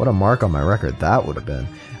 What a mark on my record that would have been.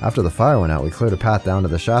 After the fire went out, we cleared a path down to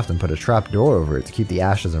the shaft and put a trap door over it to keep the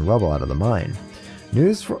ashes and rubble out of the mine.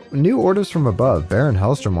 New orders from above. Baron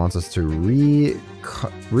Hellstrom wants us to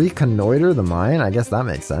reconnoiter the mine. I guess that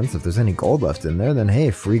makes sense. If there's any gold left in there, then hey,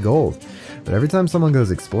 free gold. But every time someone goes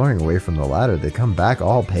exploring away from the ladder, they come back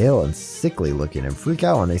all pale and sickly looking and freak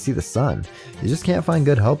out when they see the sun. You just can't find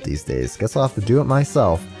good help these days. Guess I'll have to do it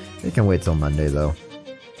myself. It can wait till Monday though.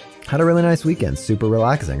 Had a really nice weekend, super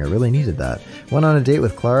relaxing. I really needed that. Went on a date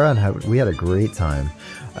with Clara and we had a great time.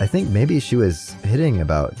 I think maybe she was hinting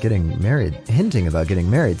about getting married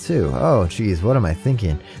too. Oh geez, what am I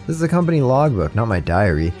thinking? This is a company logbook, not my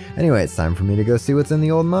diary. Anyway, it's time for me to go see what's in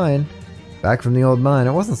the old mine. Back from the old mine,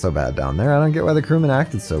 it wasn't so bad down there. I don't get why the crewmen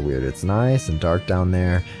acted so weird. It's nice and dark down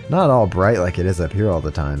there. Not all bright like it is up here all the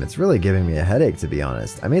time. It's really giving me a headache, to be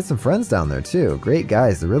honest. I made some friends down there too. Great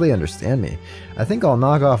guys that really understand me. I think I'll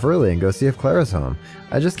knock off early and go see if Clara's home.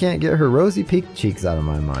 I just can't get her rosy pink cheeks out of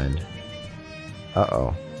my mind.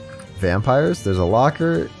 Uh-oh. Vampires? There's a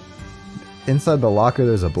locker. Inside the locker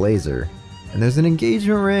there's a blazer. And there's an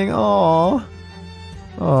engagement ring. Aww.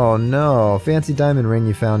 Oh no, fancy diamond ring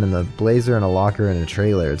you found in the blazer and a locker in a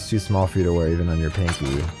trailer. It's too small for you to wear even on your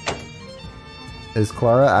pinky. Is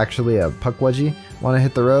Clara actually a puckwudgie? Want to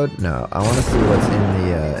hit the road? No, I want to see what's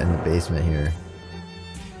in the basement here.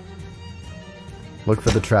 Look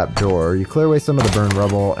for the trap door. You clear away some of the burned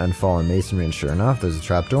rubble and fallen masonry, and sure enough, there's a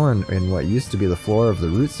trap door in what used to be the floor of the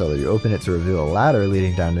root cellar. You open it to reveal a ladder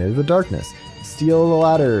leading down into the darkness. Steal the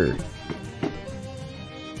ladder!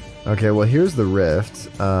 Okay, well here's the rift.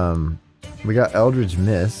 We got Eldritch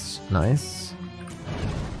Mist. Nice.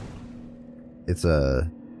 It's a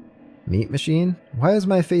meat machine? Why is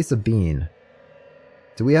my face a bean?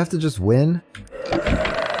 Do we have to just win?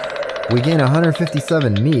 We gain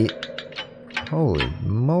 157 meat. Holy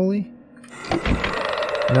moly.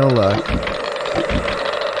 No luck.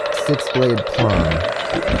 6-blade plum.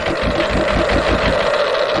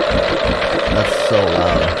 That's so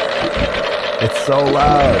loud. It's so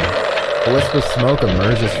loud! A wisp of smoke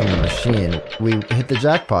emerges from the machine. We hit the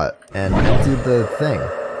jackpot and emptied the thing.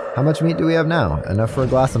 How much meat do we have now? Enough for a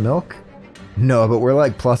glass of milk? No, but we're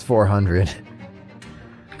like plus 400.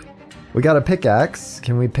 We got a pickaxe.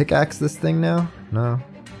 Can we pickaxe this thing now? No.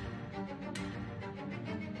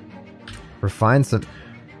 Refine some...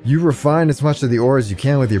 You refine as much of the ore as you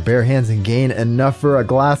can with your bare hands and gain enough for a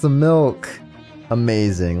glass of milk.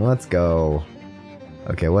 Amazing. Let's go.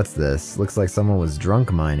 Okay, what's this? Looks like someone was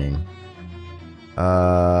drunk mining.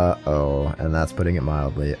 Oh, and that's putting it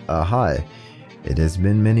mildly. Hi. It has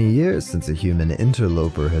been many years since a human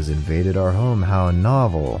interloper has invaded our home. How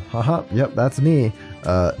novel. Haha, yep, that's me.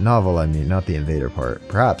 Novel, I mean, not the invader part.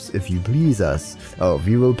 Perhaps, if you please us. Oh,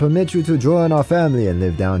 we will permit you to join our family and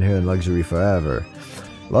live down here in luxury forever.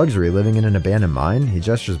 Luxury, living in an abandoned mine? He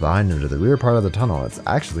gestures behind him to the rear part of the tunnel. It's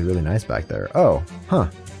actually really nice back there. Oh, huh.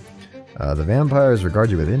 The vampires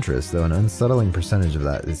regard you with interest, though an unsettling percentage of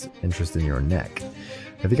that is interest in your neck.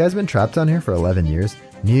 Have you guys been trapped down here for 11 years?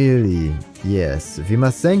 Nearly, yes. We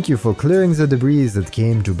must thank you for clearing the debris that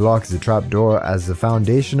came to block the trapdoor as the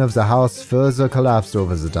foundation of the house further collapsed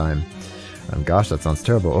over the time. Gosh, that sounds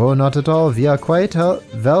terrible. Oh, not at all. We are quite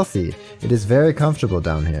wealthy. It is very comfortable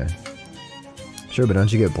down here. Sure, but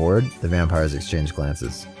don't you get bored? The vampires exchange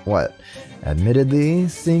glances. What? Admittedly,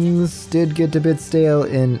 things did get a bit stale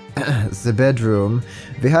in the bedroom.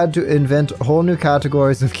 We had to invent whole new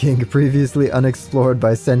categories of kink previously unexplored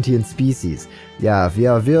by sentient species. Yeah, we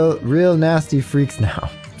are real nasty freaks now.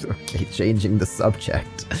 Okay, changing the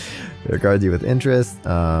subject. They regard you with interest.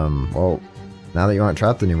 Well, now that you aren't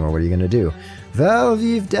trapped anymore, what are you gonna do? Well,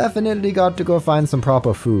 we've definitely got to go find some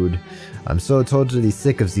proper food. I'm so totally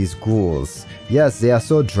sick of these ghouls. Yes, they are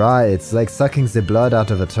so dry, it's like sucking the blood out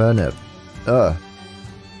of a turnip. Well,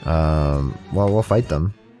 we'll fight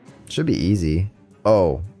them. Should be easy.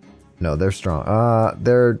 Oh. No, they're strong.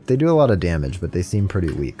 They do a lot of damage, but they seem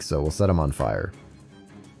pretty weak, so we'll set them on fire.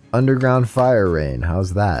 Underground fire rain,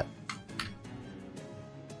 how's that?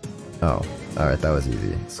 Oh, alright, that was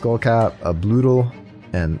easy. Skullcap, a Bloodle,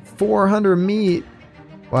 and 400 meat!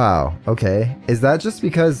 Wow, okay. Is that just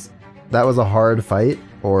because that was a hard fight?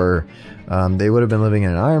 Or they would have been living in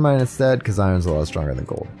an iron mine instead? Because iron's a lot stronger than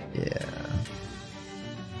gold. Yeah.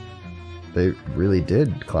 They really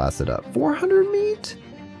did class it up. 400 meat?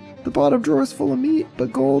 The bottom drawer is full of meat,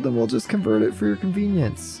 but gold, and we'll just convert it for your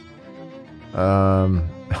convenience. We're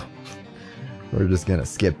just gonna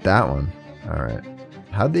skip that one. Alright.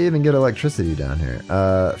 How'd they even get electricity down here?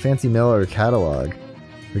 Fancy mill or catalog.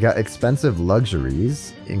 We got expensive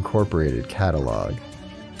luxuries, incorporated catalog.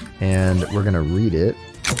 And we're gonna read it.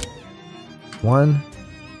 1,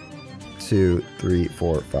 2, 3,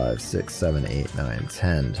 4, 5, 6, 7, 8, 9,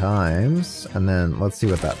 10 times. And then let's see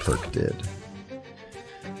what that perk did.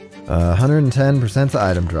 110%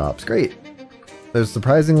 item drops. Great. There's a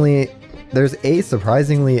surprisingly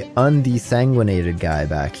undesanguinated guy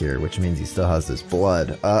back here, which means he still has his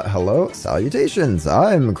blood. Hello? Salutations!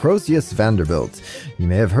 I'm Crozius Vanderbilt. You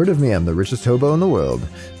may have heard of me, I'm the richest hobo in the world.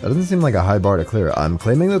 That doesn't seem like a high bar to clear. I'm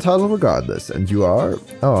claiming the title regardless, and you are?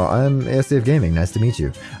 Oh, I'm asdf Gaming, nice to meet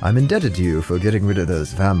you. I'm indebted to you for getting rid of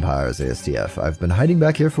those vampires, asdf. I've been hiding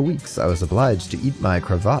back here for weeks. I was obliged to eat my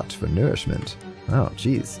cravat for nourishment. Oh,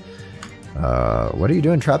 jeez. What are you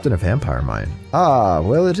doing trapped in a vampire mine? Ah,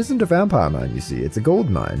 well, it isn't a vampire mine, you see. It's a gold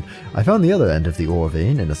mine. I found the other end of the ore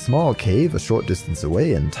vein in a small cave a short distance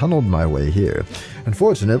away and tunneled my way here.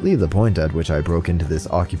 Unfortunately, the point at which I broke into this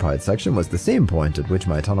occupied section was the same point at which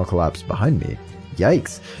my tunnel collapsed behind me.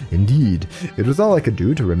 Yikes. Indeed. It was all I could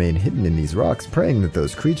do to remain hidden in these rocks, praying that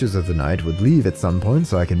those creatures of the night would leave at some point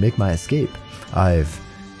so I can make my escape. I've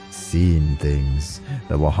seen things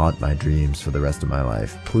that will haunt my dreams for the rest of my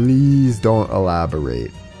life. Please don't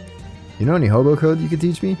elaborate. You know any hobo code you could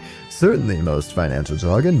teach me? Certainly most financial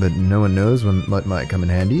jargon, but no one knows what might come in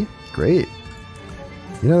handy. Great.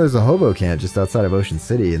 You know, there's a hobo camp just outside of Ocean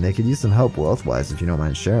City, and they could use some help wealth-wise if you don't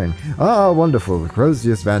mind sharing. Ah, wonderful.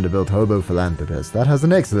 Crozius Vanderbilt, hobo philanthropist. That has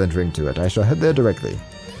an excellent ring to it. I shall head there directly.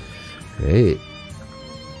 Great.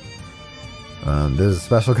 There's a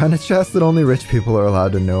special kind of chest that only rich people are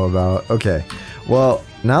allowed to know about. Okay, well,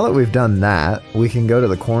 now that we've done that, we can go to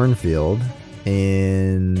the cornfield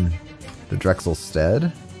in the Drexel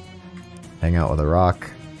Stead, hang out with a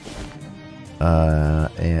rock,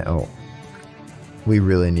 and, oh, we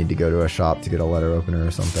really need to go to a shop to get a letter opener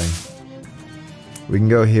or something. We can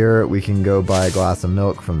go here, we can go buy a glass of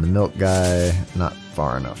milk from the milk guy, not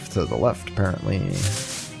far enough to the left, apparently.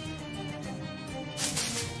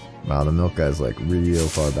 Wow, the milk guy's like real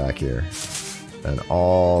far back here. And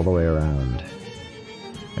all the way around.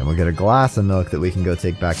 And we'll get a glass of milk that we can go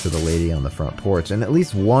take back to the lady on the front porch. And at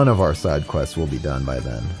least one of our side quests will be done by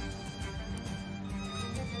then.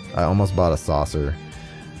 I almost bought a saucer.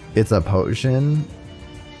 It's a potion.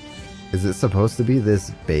 Is it supposed to be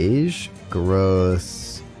this beige?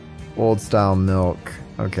 Gross. Old style milk.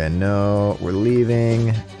 Okay, no. We're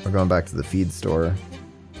leaving. We're going back to the feed store.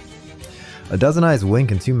 A dozen eyes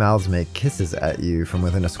wink and two mouths make kisses at you from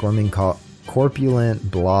within a squirming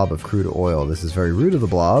corpulent blob of crude oil. This is very rude of the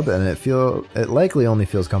blob, and it likely only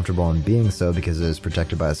feels comfortable in being so because it is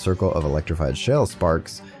protected by a circle of electrified shell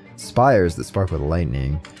spires that spark with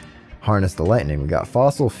lightning. Harness the lightning. We got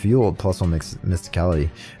fossil fueled +1 mysticality.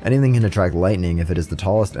 Anything can attract lightning if it is the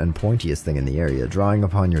tallest and pointiest thing in the area, drawing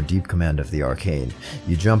upon your deep command of the arcane.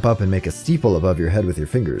 You jump up and make a steeple above your head with your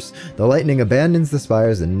fingers. The lightning abandons the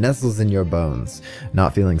spires and nestles in your bones.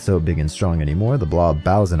 Not feeling so big and strong anymore, the blob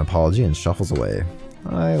bows in apology and shuffles away.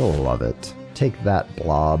 I love it. Take that,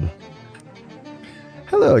 blob.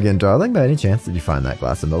 Hello again, darling. By any chance did you find that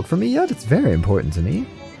glass of milk for me yet? It's very important to me.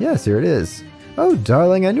 Yes, here it is. Oh,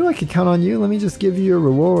 darling, I knew I could count on you. Let me just give you a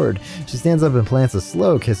reward. She stands up and plants a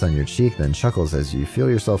slow kiss on your cheek, then chuckles as you feel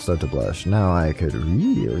yourself start to blush. Now I could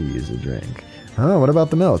really use a drink. Huh, what about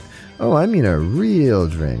the milk? Oh, I mean a real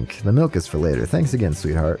drink. The milk is for later. Thanks again,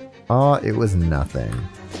 sweetheart. Aw, it was nothing.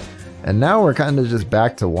 And now we're kind of just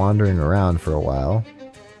back to wandering around for a while.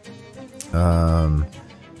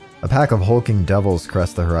 A pack of hulking devils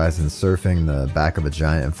crest the horizon, surfing the back of a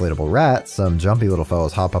giant inflatable rat. Some jumpy little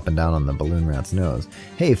fellows hop up and down on the balloon rat's nose.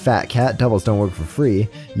 Hey, fat cat, devils don't work for free.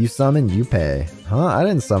 You summon, you pay. Huh? I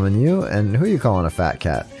didn't summon you. And who you calling a fat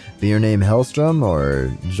cat? Be your name Hellstrom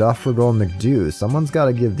or Joffrey McDew? Someone's got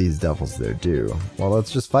to give these devils their due. Well,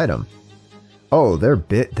 let's just fight them. Oh, they're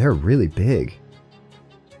really big.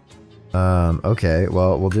 Okay,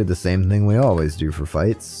 well, we'll do the same thing we always do for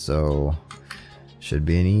fights, so should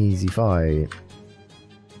be an easy fight.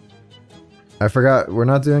 I forgot, we're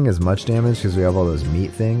not doing as much damage because we have all those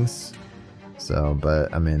meat things. So,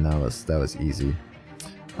 but, I mean, that was easy.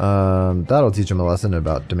 That'll teach them a lesson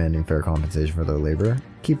about demanding fair compensation for their labor.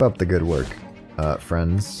 Keep up the good work,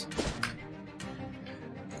 friends.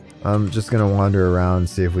 I'm just gonna wander around,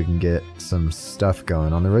 see if we can get some stuff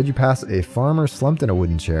going. On the road you pass a farmer slumped in a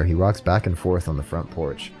wooden chair. He rocks back and forth on the front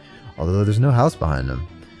porch, although there's no house behind him.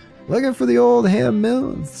 Looking for the old ham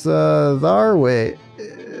mill? It's our way,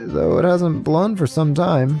 though it hasn't blown for some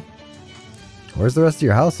time. Where's the rest of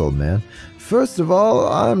your household, man? First of all,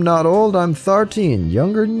 I'm not old, I'm 13,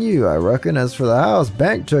 younger than you, I reckon. As for the house,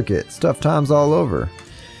 bank took it. It's tough times all over.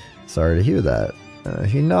 Sorry to hear that.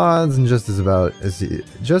 He nods, and just as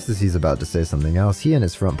he's about to say something else, he and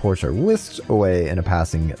his front porch are whisked away in a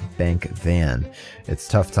passing bank van. It's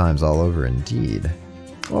tough times all over indeed.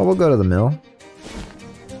 Well, we'll go to the mill.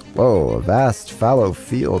 Whoa, a vast fallow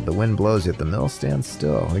field. The wind blows, yet the mill stands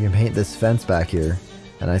still. We can paint this fence back here.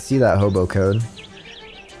 And I see that hobo code.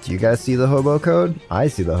 Do you guys see the hobo code? I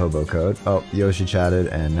see the hobo code. Oh, Yoshi chatted,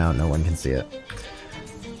 and now no one can see it.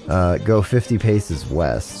 Go 50 paces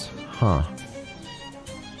west. Huh.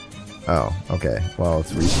 Oh, okay. Well,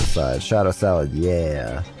 let's reach inside. Shadow salad,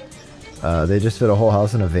 yeah. They just fit a whole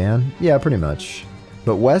house in a van? Yeah, pretty much.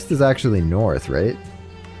 But west is actually north, right?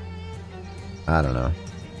 I don't know.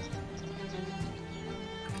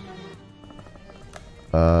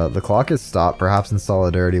 The clock is stopped, perhaps in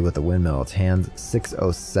solidarity with the windmill. It's hand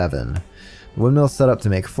 6:07. The windmill's set up to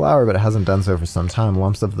make flour, but it hasn't done so for some time.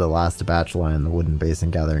 Lumps of the last batch lie in the wooden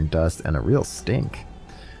basin, gathering dust and a real stink.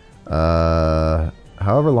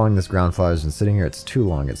 However long this ground flour has been sitting here, it's too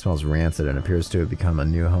long. It smells rancid and appears to have become a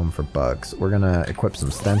new home for bugs. We're gonna equip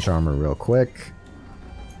some stench armor real quick.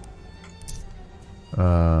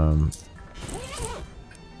 We're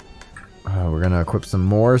gonna equip some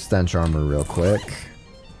more stench armor real quick.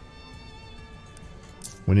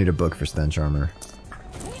 We need a book for stench armor.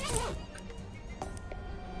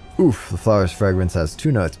 Oof, the flower's fragrance has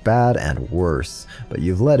two notes, bad and worse. But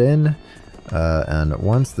you've let in, and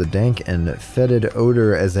once the dank and fetid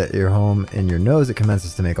odor is at your home in your nose, it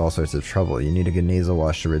commences to make all sorts of trouble. You need a good nasal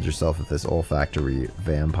wash to rid yourself of this olfactory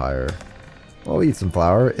vampire. Well, eat some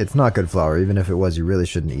flour. It's not good flour. Even if it was, you really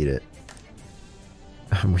shouldn't eat it.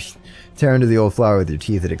 Tear into the old flour with your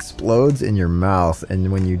teeth. It explodes in your mouth,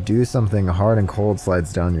 and when you do, something hard and cold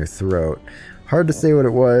slides down your throat. Hard to say what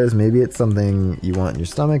it was. Maybe it's something you want in your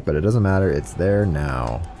stomach, but it doesn't matter. It's there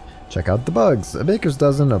now. Check out the bugs. A baker's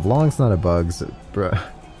dozen of long-snouted bugs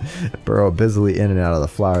burrow busily in and out of the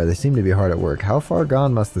flour. They seem to be hard at work. How far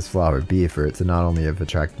gone must this flour be for it to not only have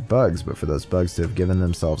attracted bugs, but for those bugs to have given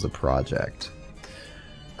themselves a project?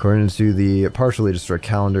 According to the partially destroyed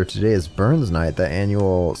calendar, today is Burns Night, the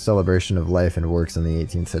annual celebration of life and works in the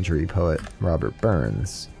 18th century poet Robert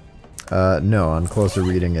Burns. No, on closer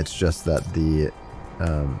reading, it's just that the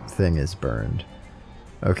thing is burned.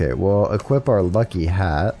 Okay, we'll equip our lucky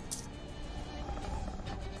hat.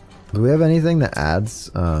 Do we have anything that adds,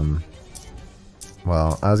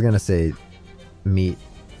 well, I was gonna say meat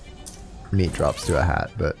drops to a hat,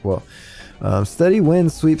 but, well, steady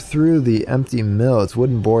winds sweep through the empty mill, its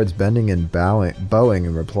wooden boards bending and bowing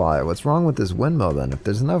in reply. What's wrong with this windmill then? If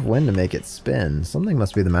there's enough wind to make it spin, something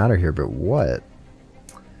must be the matter here, but what?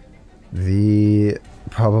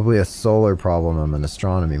 Probably a solar problem. I'm an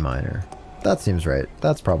astronomy minor. That seems right.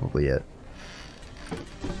 That's probably it.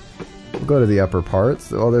 We'll go to the upper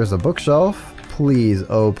parts. Oh, there's a bookshelf. Please,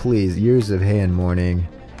 oh please, years of hay and mourning.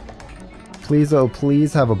 Please, oh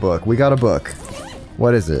please have a book. We got a book.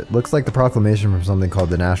 What is it? Looks like the proclamation from something called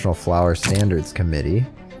the National Flour Standards Committee.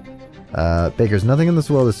 Bakers, nothing in this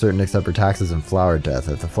world is certain except for taxes and flour death.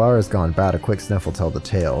 If the flour has gone bad, a quick sniff will tell the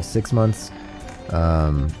tale. 6 months,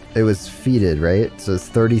 it was feeded, right? So it's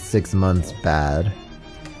 36 months bad.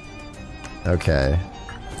 Okay.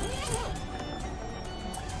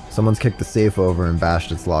 Someone's kicked the safe over and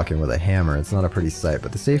bashed its lock in with a hammer. It's not a pretty sight,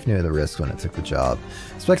 but the safe knew the risk when it took the job.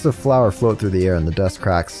 Specks of flour float through the air and the dust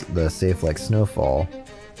cracks the safe like snowfall.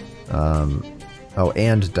 Oh,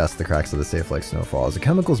 and dust the cracks of the safe like snowfall. As a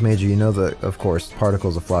chemicals major, you know that, of course,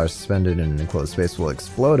 particles of flour suspended in an enclosed space will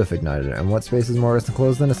explode if ignited, and what space is more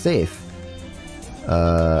enclosed than a safe?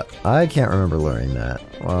 I can't remember learning that.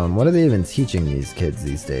 What are they even teaching these kids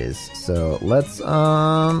these days? So, let's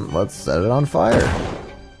set it on fire.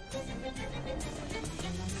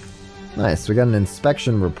 Nice, we got an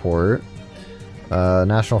inspection report.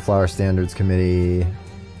 National Flower Standards Committee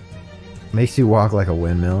makes you walk like a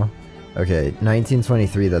windmill. Okay,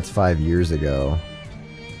 1923, that's 5 years ago.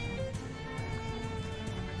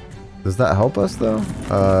 Does that help us, though?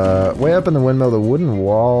 Way up in the windmill, the wooden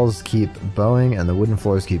walls keep bowing and the wooden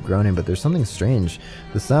floors keep groaning, but there's something strange.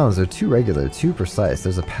 The sounds are too regular, too precise.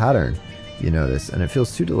 There's a pattern, you notice, and it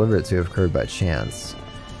feels too deliberate to have occurred by chance.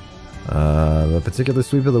 The particular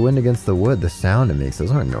sweep of the wind against the wood, the sound it makes,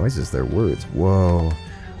 those aren't noises, they're words. Whoa.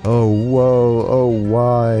 Oh, whoa. Oh,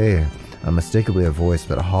 why? Unmistakably a voice,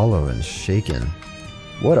 but hollow and shaken.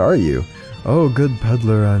 What are you? Oh, good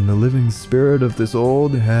peddler, I'm the living spirit of this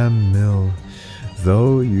old ham mill.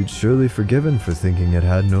 Though you'd surely forgiven for thinking it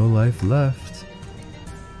had no life left.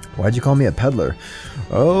 Why'd you call me a peddler?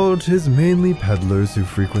 Oh, 'tis mainly peddlers who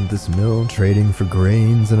frequent this mill, trading for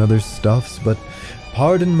grains and other stuffs, but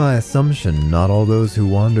pardon my assumption, not all those who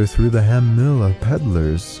wander through the ham mill are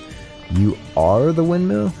peddlers. You are the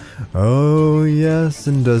windmill? Oh, yes,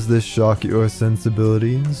 and does this shock your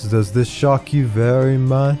sensibilities? Does this shock you very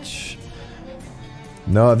much?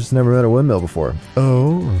 No, I've just never met a windmill before.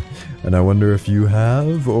 Oh, and I wonder if you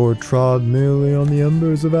have, or trod merely on the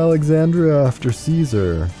embers of Alexandria after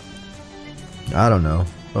Caesar. I don't know.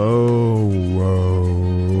 Oh,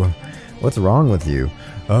 whoa. What's wrong with you?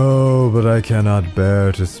 Oh, but I cannot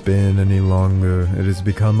bear to spin any longer. It has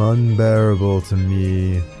become unbearable to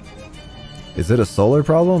me. Is it a solar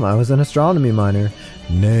problem? I was an astronomy minor.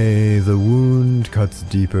 Nay, the wound cuts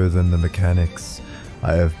deeper than the mechanics.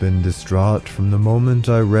 I have been distraught from the moment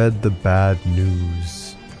I read the bad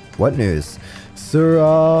news. What news?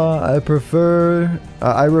 Sirrah,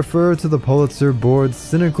 I refer to the Pulitzer Board's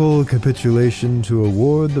cynical capitulation to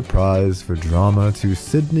award the prize for drama to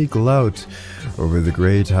Sidney Glout over the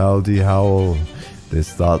great Haldie Howell.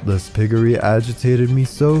 This thoughtless piggery agitated me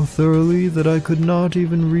so thoroughly that I could not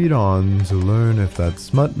even read on to learn if that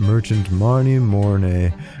smut merchant Marnie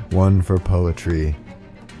Mornay won for poetry.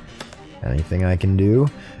 Anything I can do?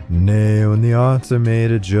 Nay, when the arts are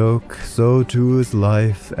made a joke, so too is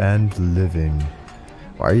life and living.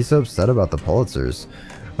 Why are you so upset about the Pulitzers?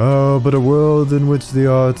 Oh, but a world in which the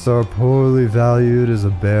arts are poorly valued is a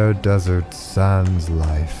bare desert sans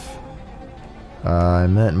life. I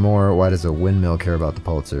meant more, why does a windmill care about the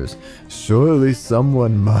Pulitzers? Surely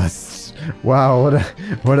someone must. Wow,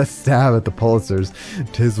 what a stab at the Pulitzers.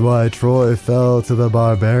 'Tis why Troy fell to the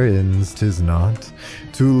barbarians, 'tis not.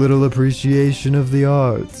 Too little appreciation of the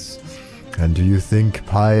arts. And do you think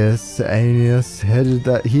pious Aeneas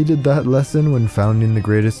heeded that lesson when founding the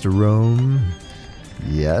greatest Rome?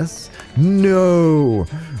 Yes? No!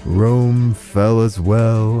 Rome fell as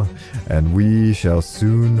well, and we shall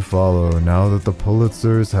soon follow now that the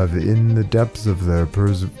Pulitzers have in the depths of their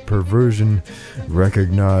perversion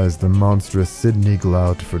recognized the monstrous Sidney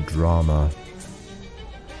Glout for drama.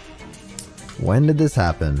 When did this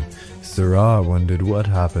happen? Sirrah, when did what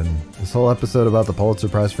happen? This whole episode about the Pulitzer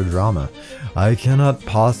Prize for drama. I cannot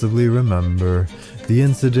possibly remember. The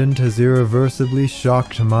incident has irreversibly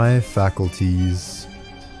shocked my faculties.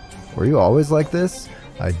 Were you always like this?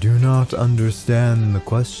 I do not understand the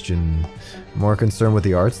question. More concerned with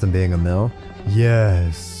the arts than being a mill?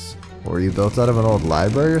 Yes. Were you built out of an old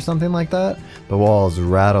library or something like that? The walls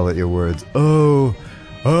rattle at your words. Oh,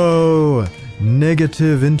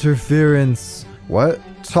 negative interference. What?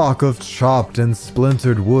 Talk of chopped and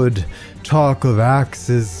splintered wood. Talk of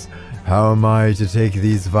axes. How am I to take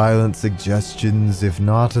these violent suggestions if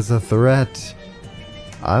not as a threat?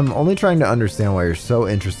 I'm only trying to understand why you're so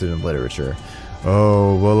interested in literature.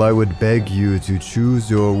 Oh, well, I would beg you to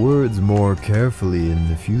choose your words more carefully in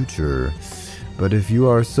the future. But if you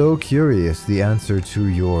are so curious, the answer to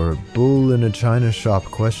your bull in a china shop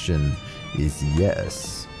question is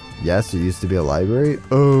yes. Yes, it used to be a library?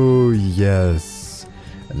 Oh, yes.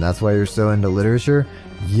 And that's why you're so into literature?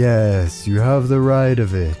 Yes, you have the right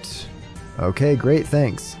of it. Okay, great,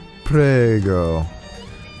 thanks. Prego.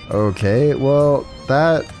 Okay, well,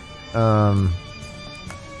 that's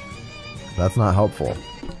not helpful.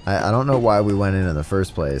 I don't know why we went in the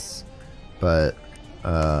first place, but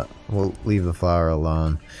We'll leave the flower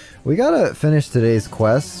alone. We gotta finish today's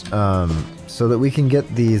quest so that we can get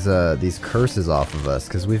these curses off of us,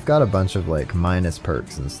 because we've got a bunch of like minus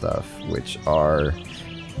perks and stuff, which are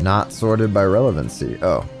not sorted by relevancy.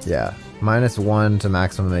 Oh, yeah. -1 to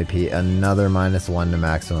maximum AP, another -1 to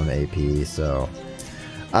maximum AP, so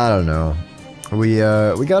I don't know. We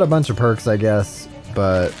got a bunch of perks, I guess,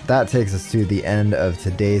 but that takes us to the end of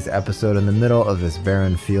today's episode in the middle of this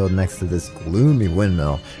barren field next to this gloomy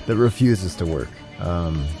windmill that refuses to work.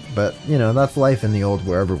 But, you know, that's life in the old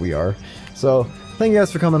wherever we are. So, thank you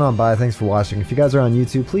guys for coming on by. Thanks for watching. If you guys are on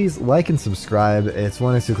YouTube, please like and subscribe. It's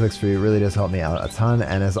 1 or 2 clicks for you. It really does help me out a ton.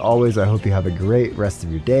 And as always, I hope you have a great rest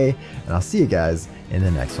of your day. And I'll see you guys in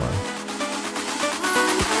the next one.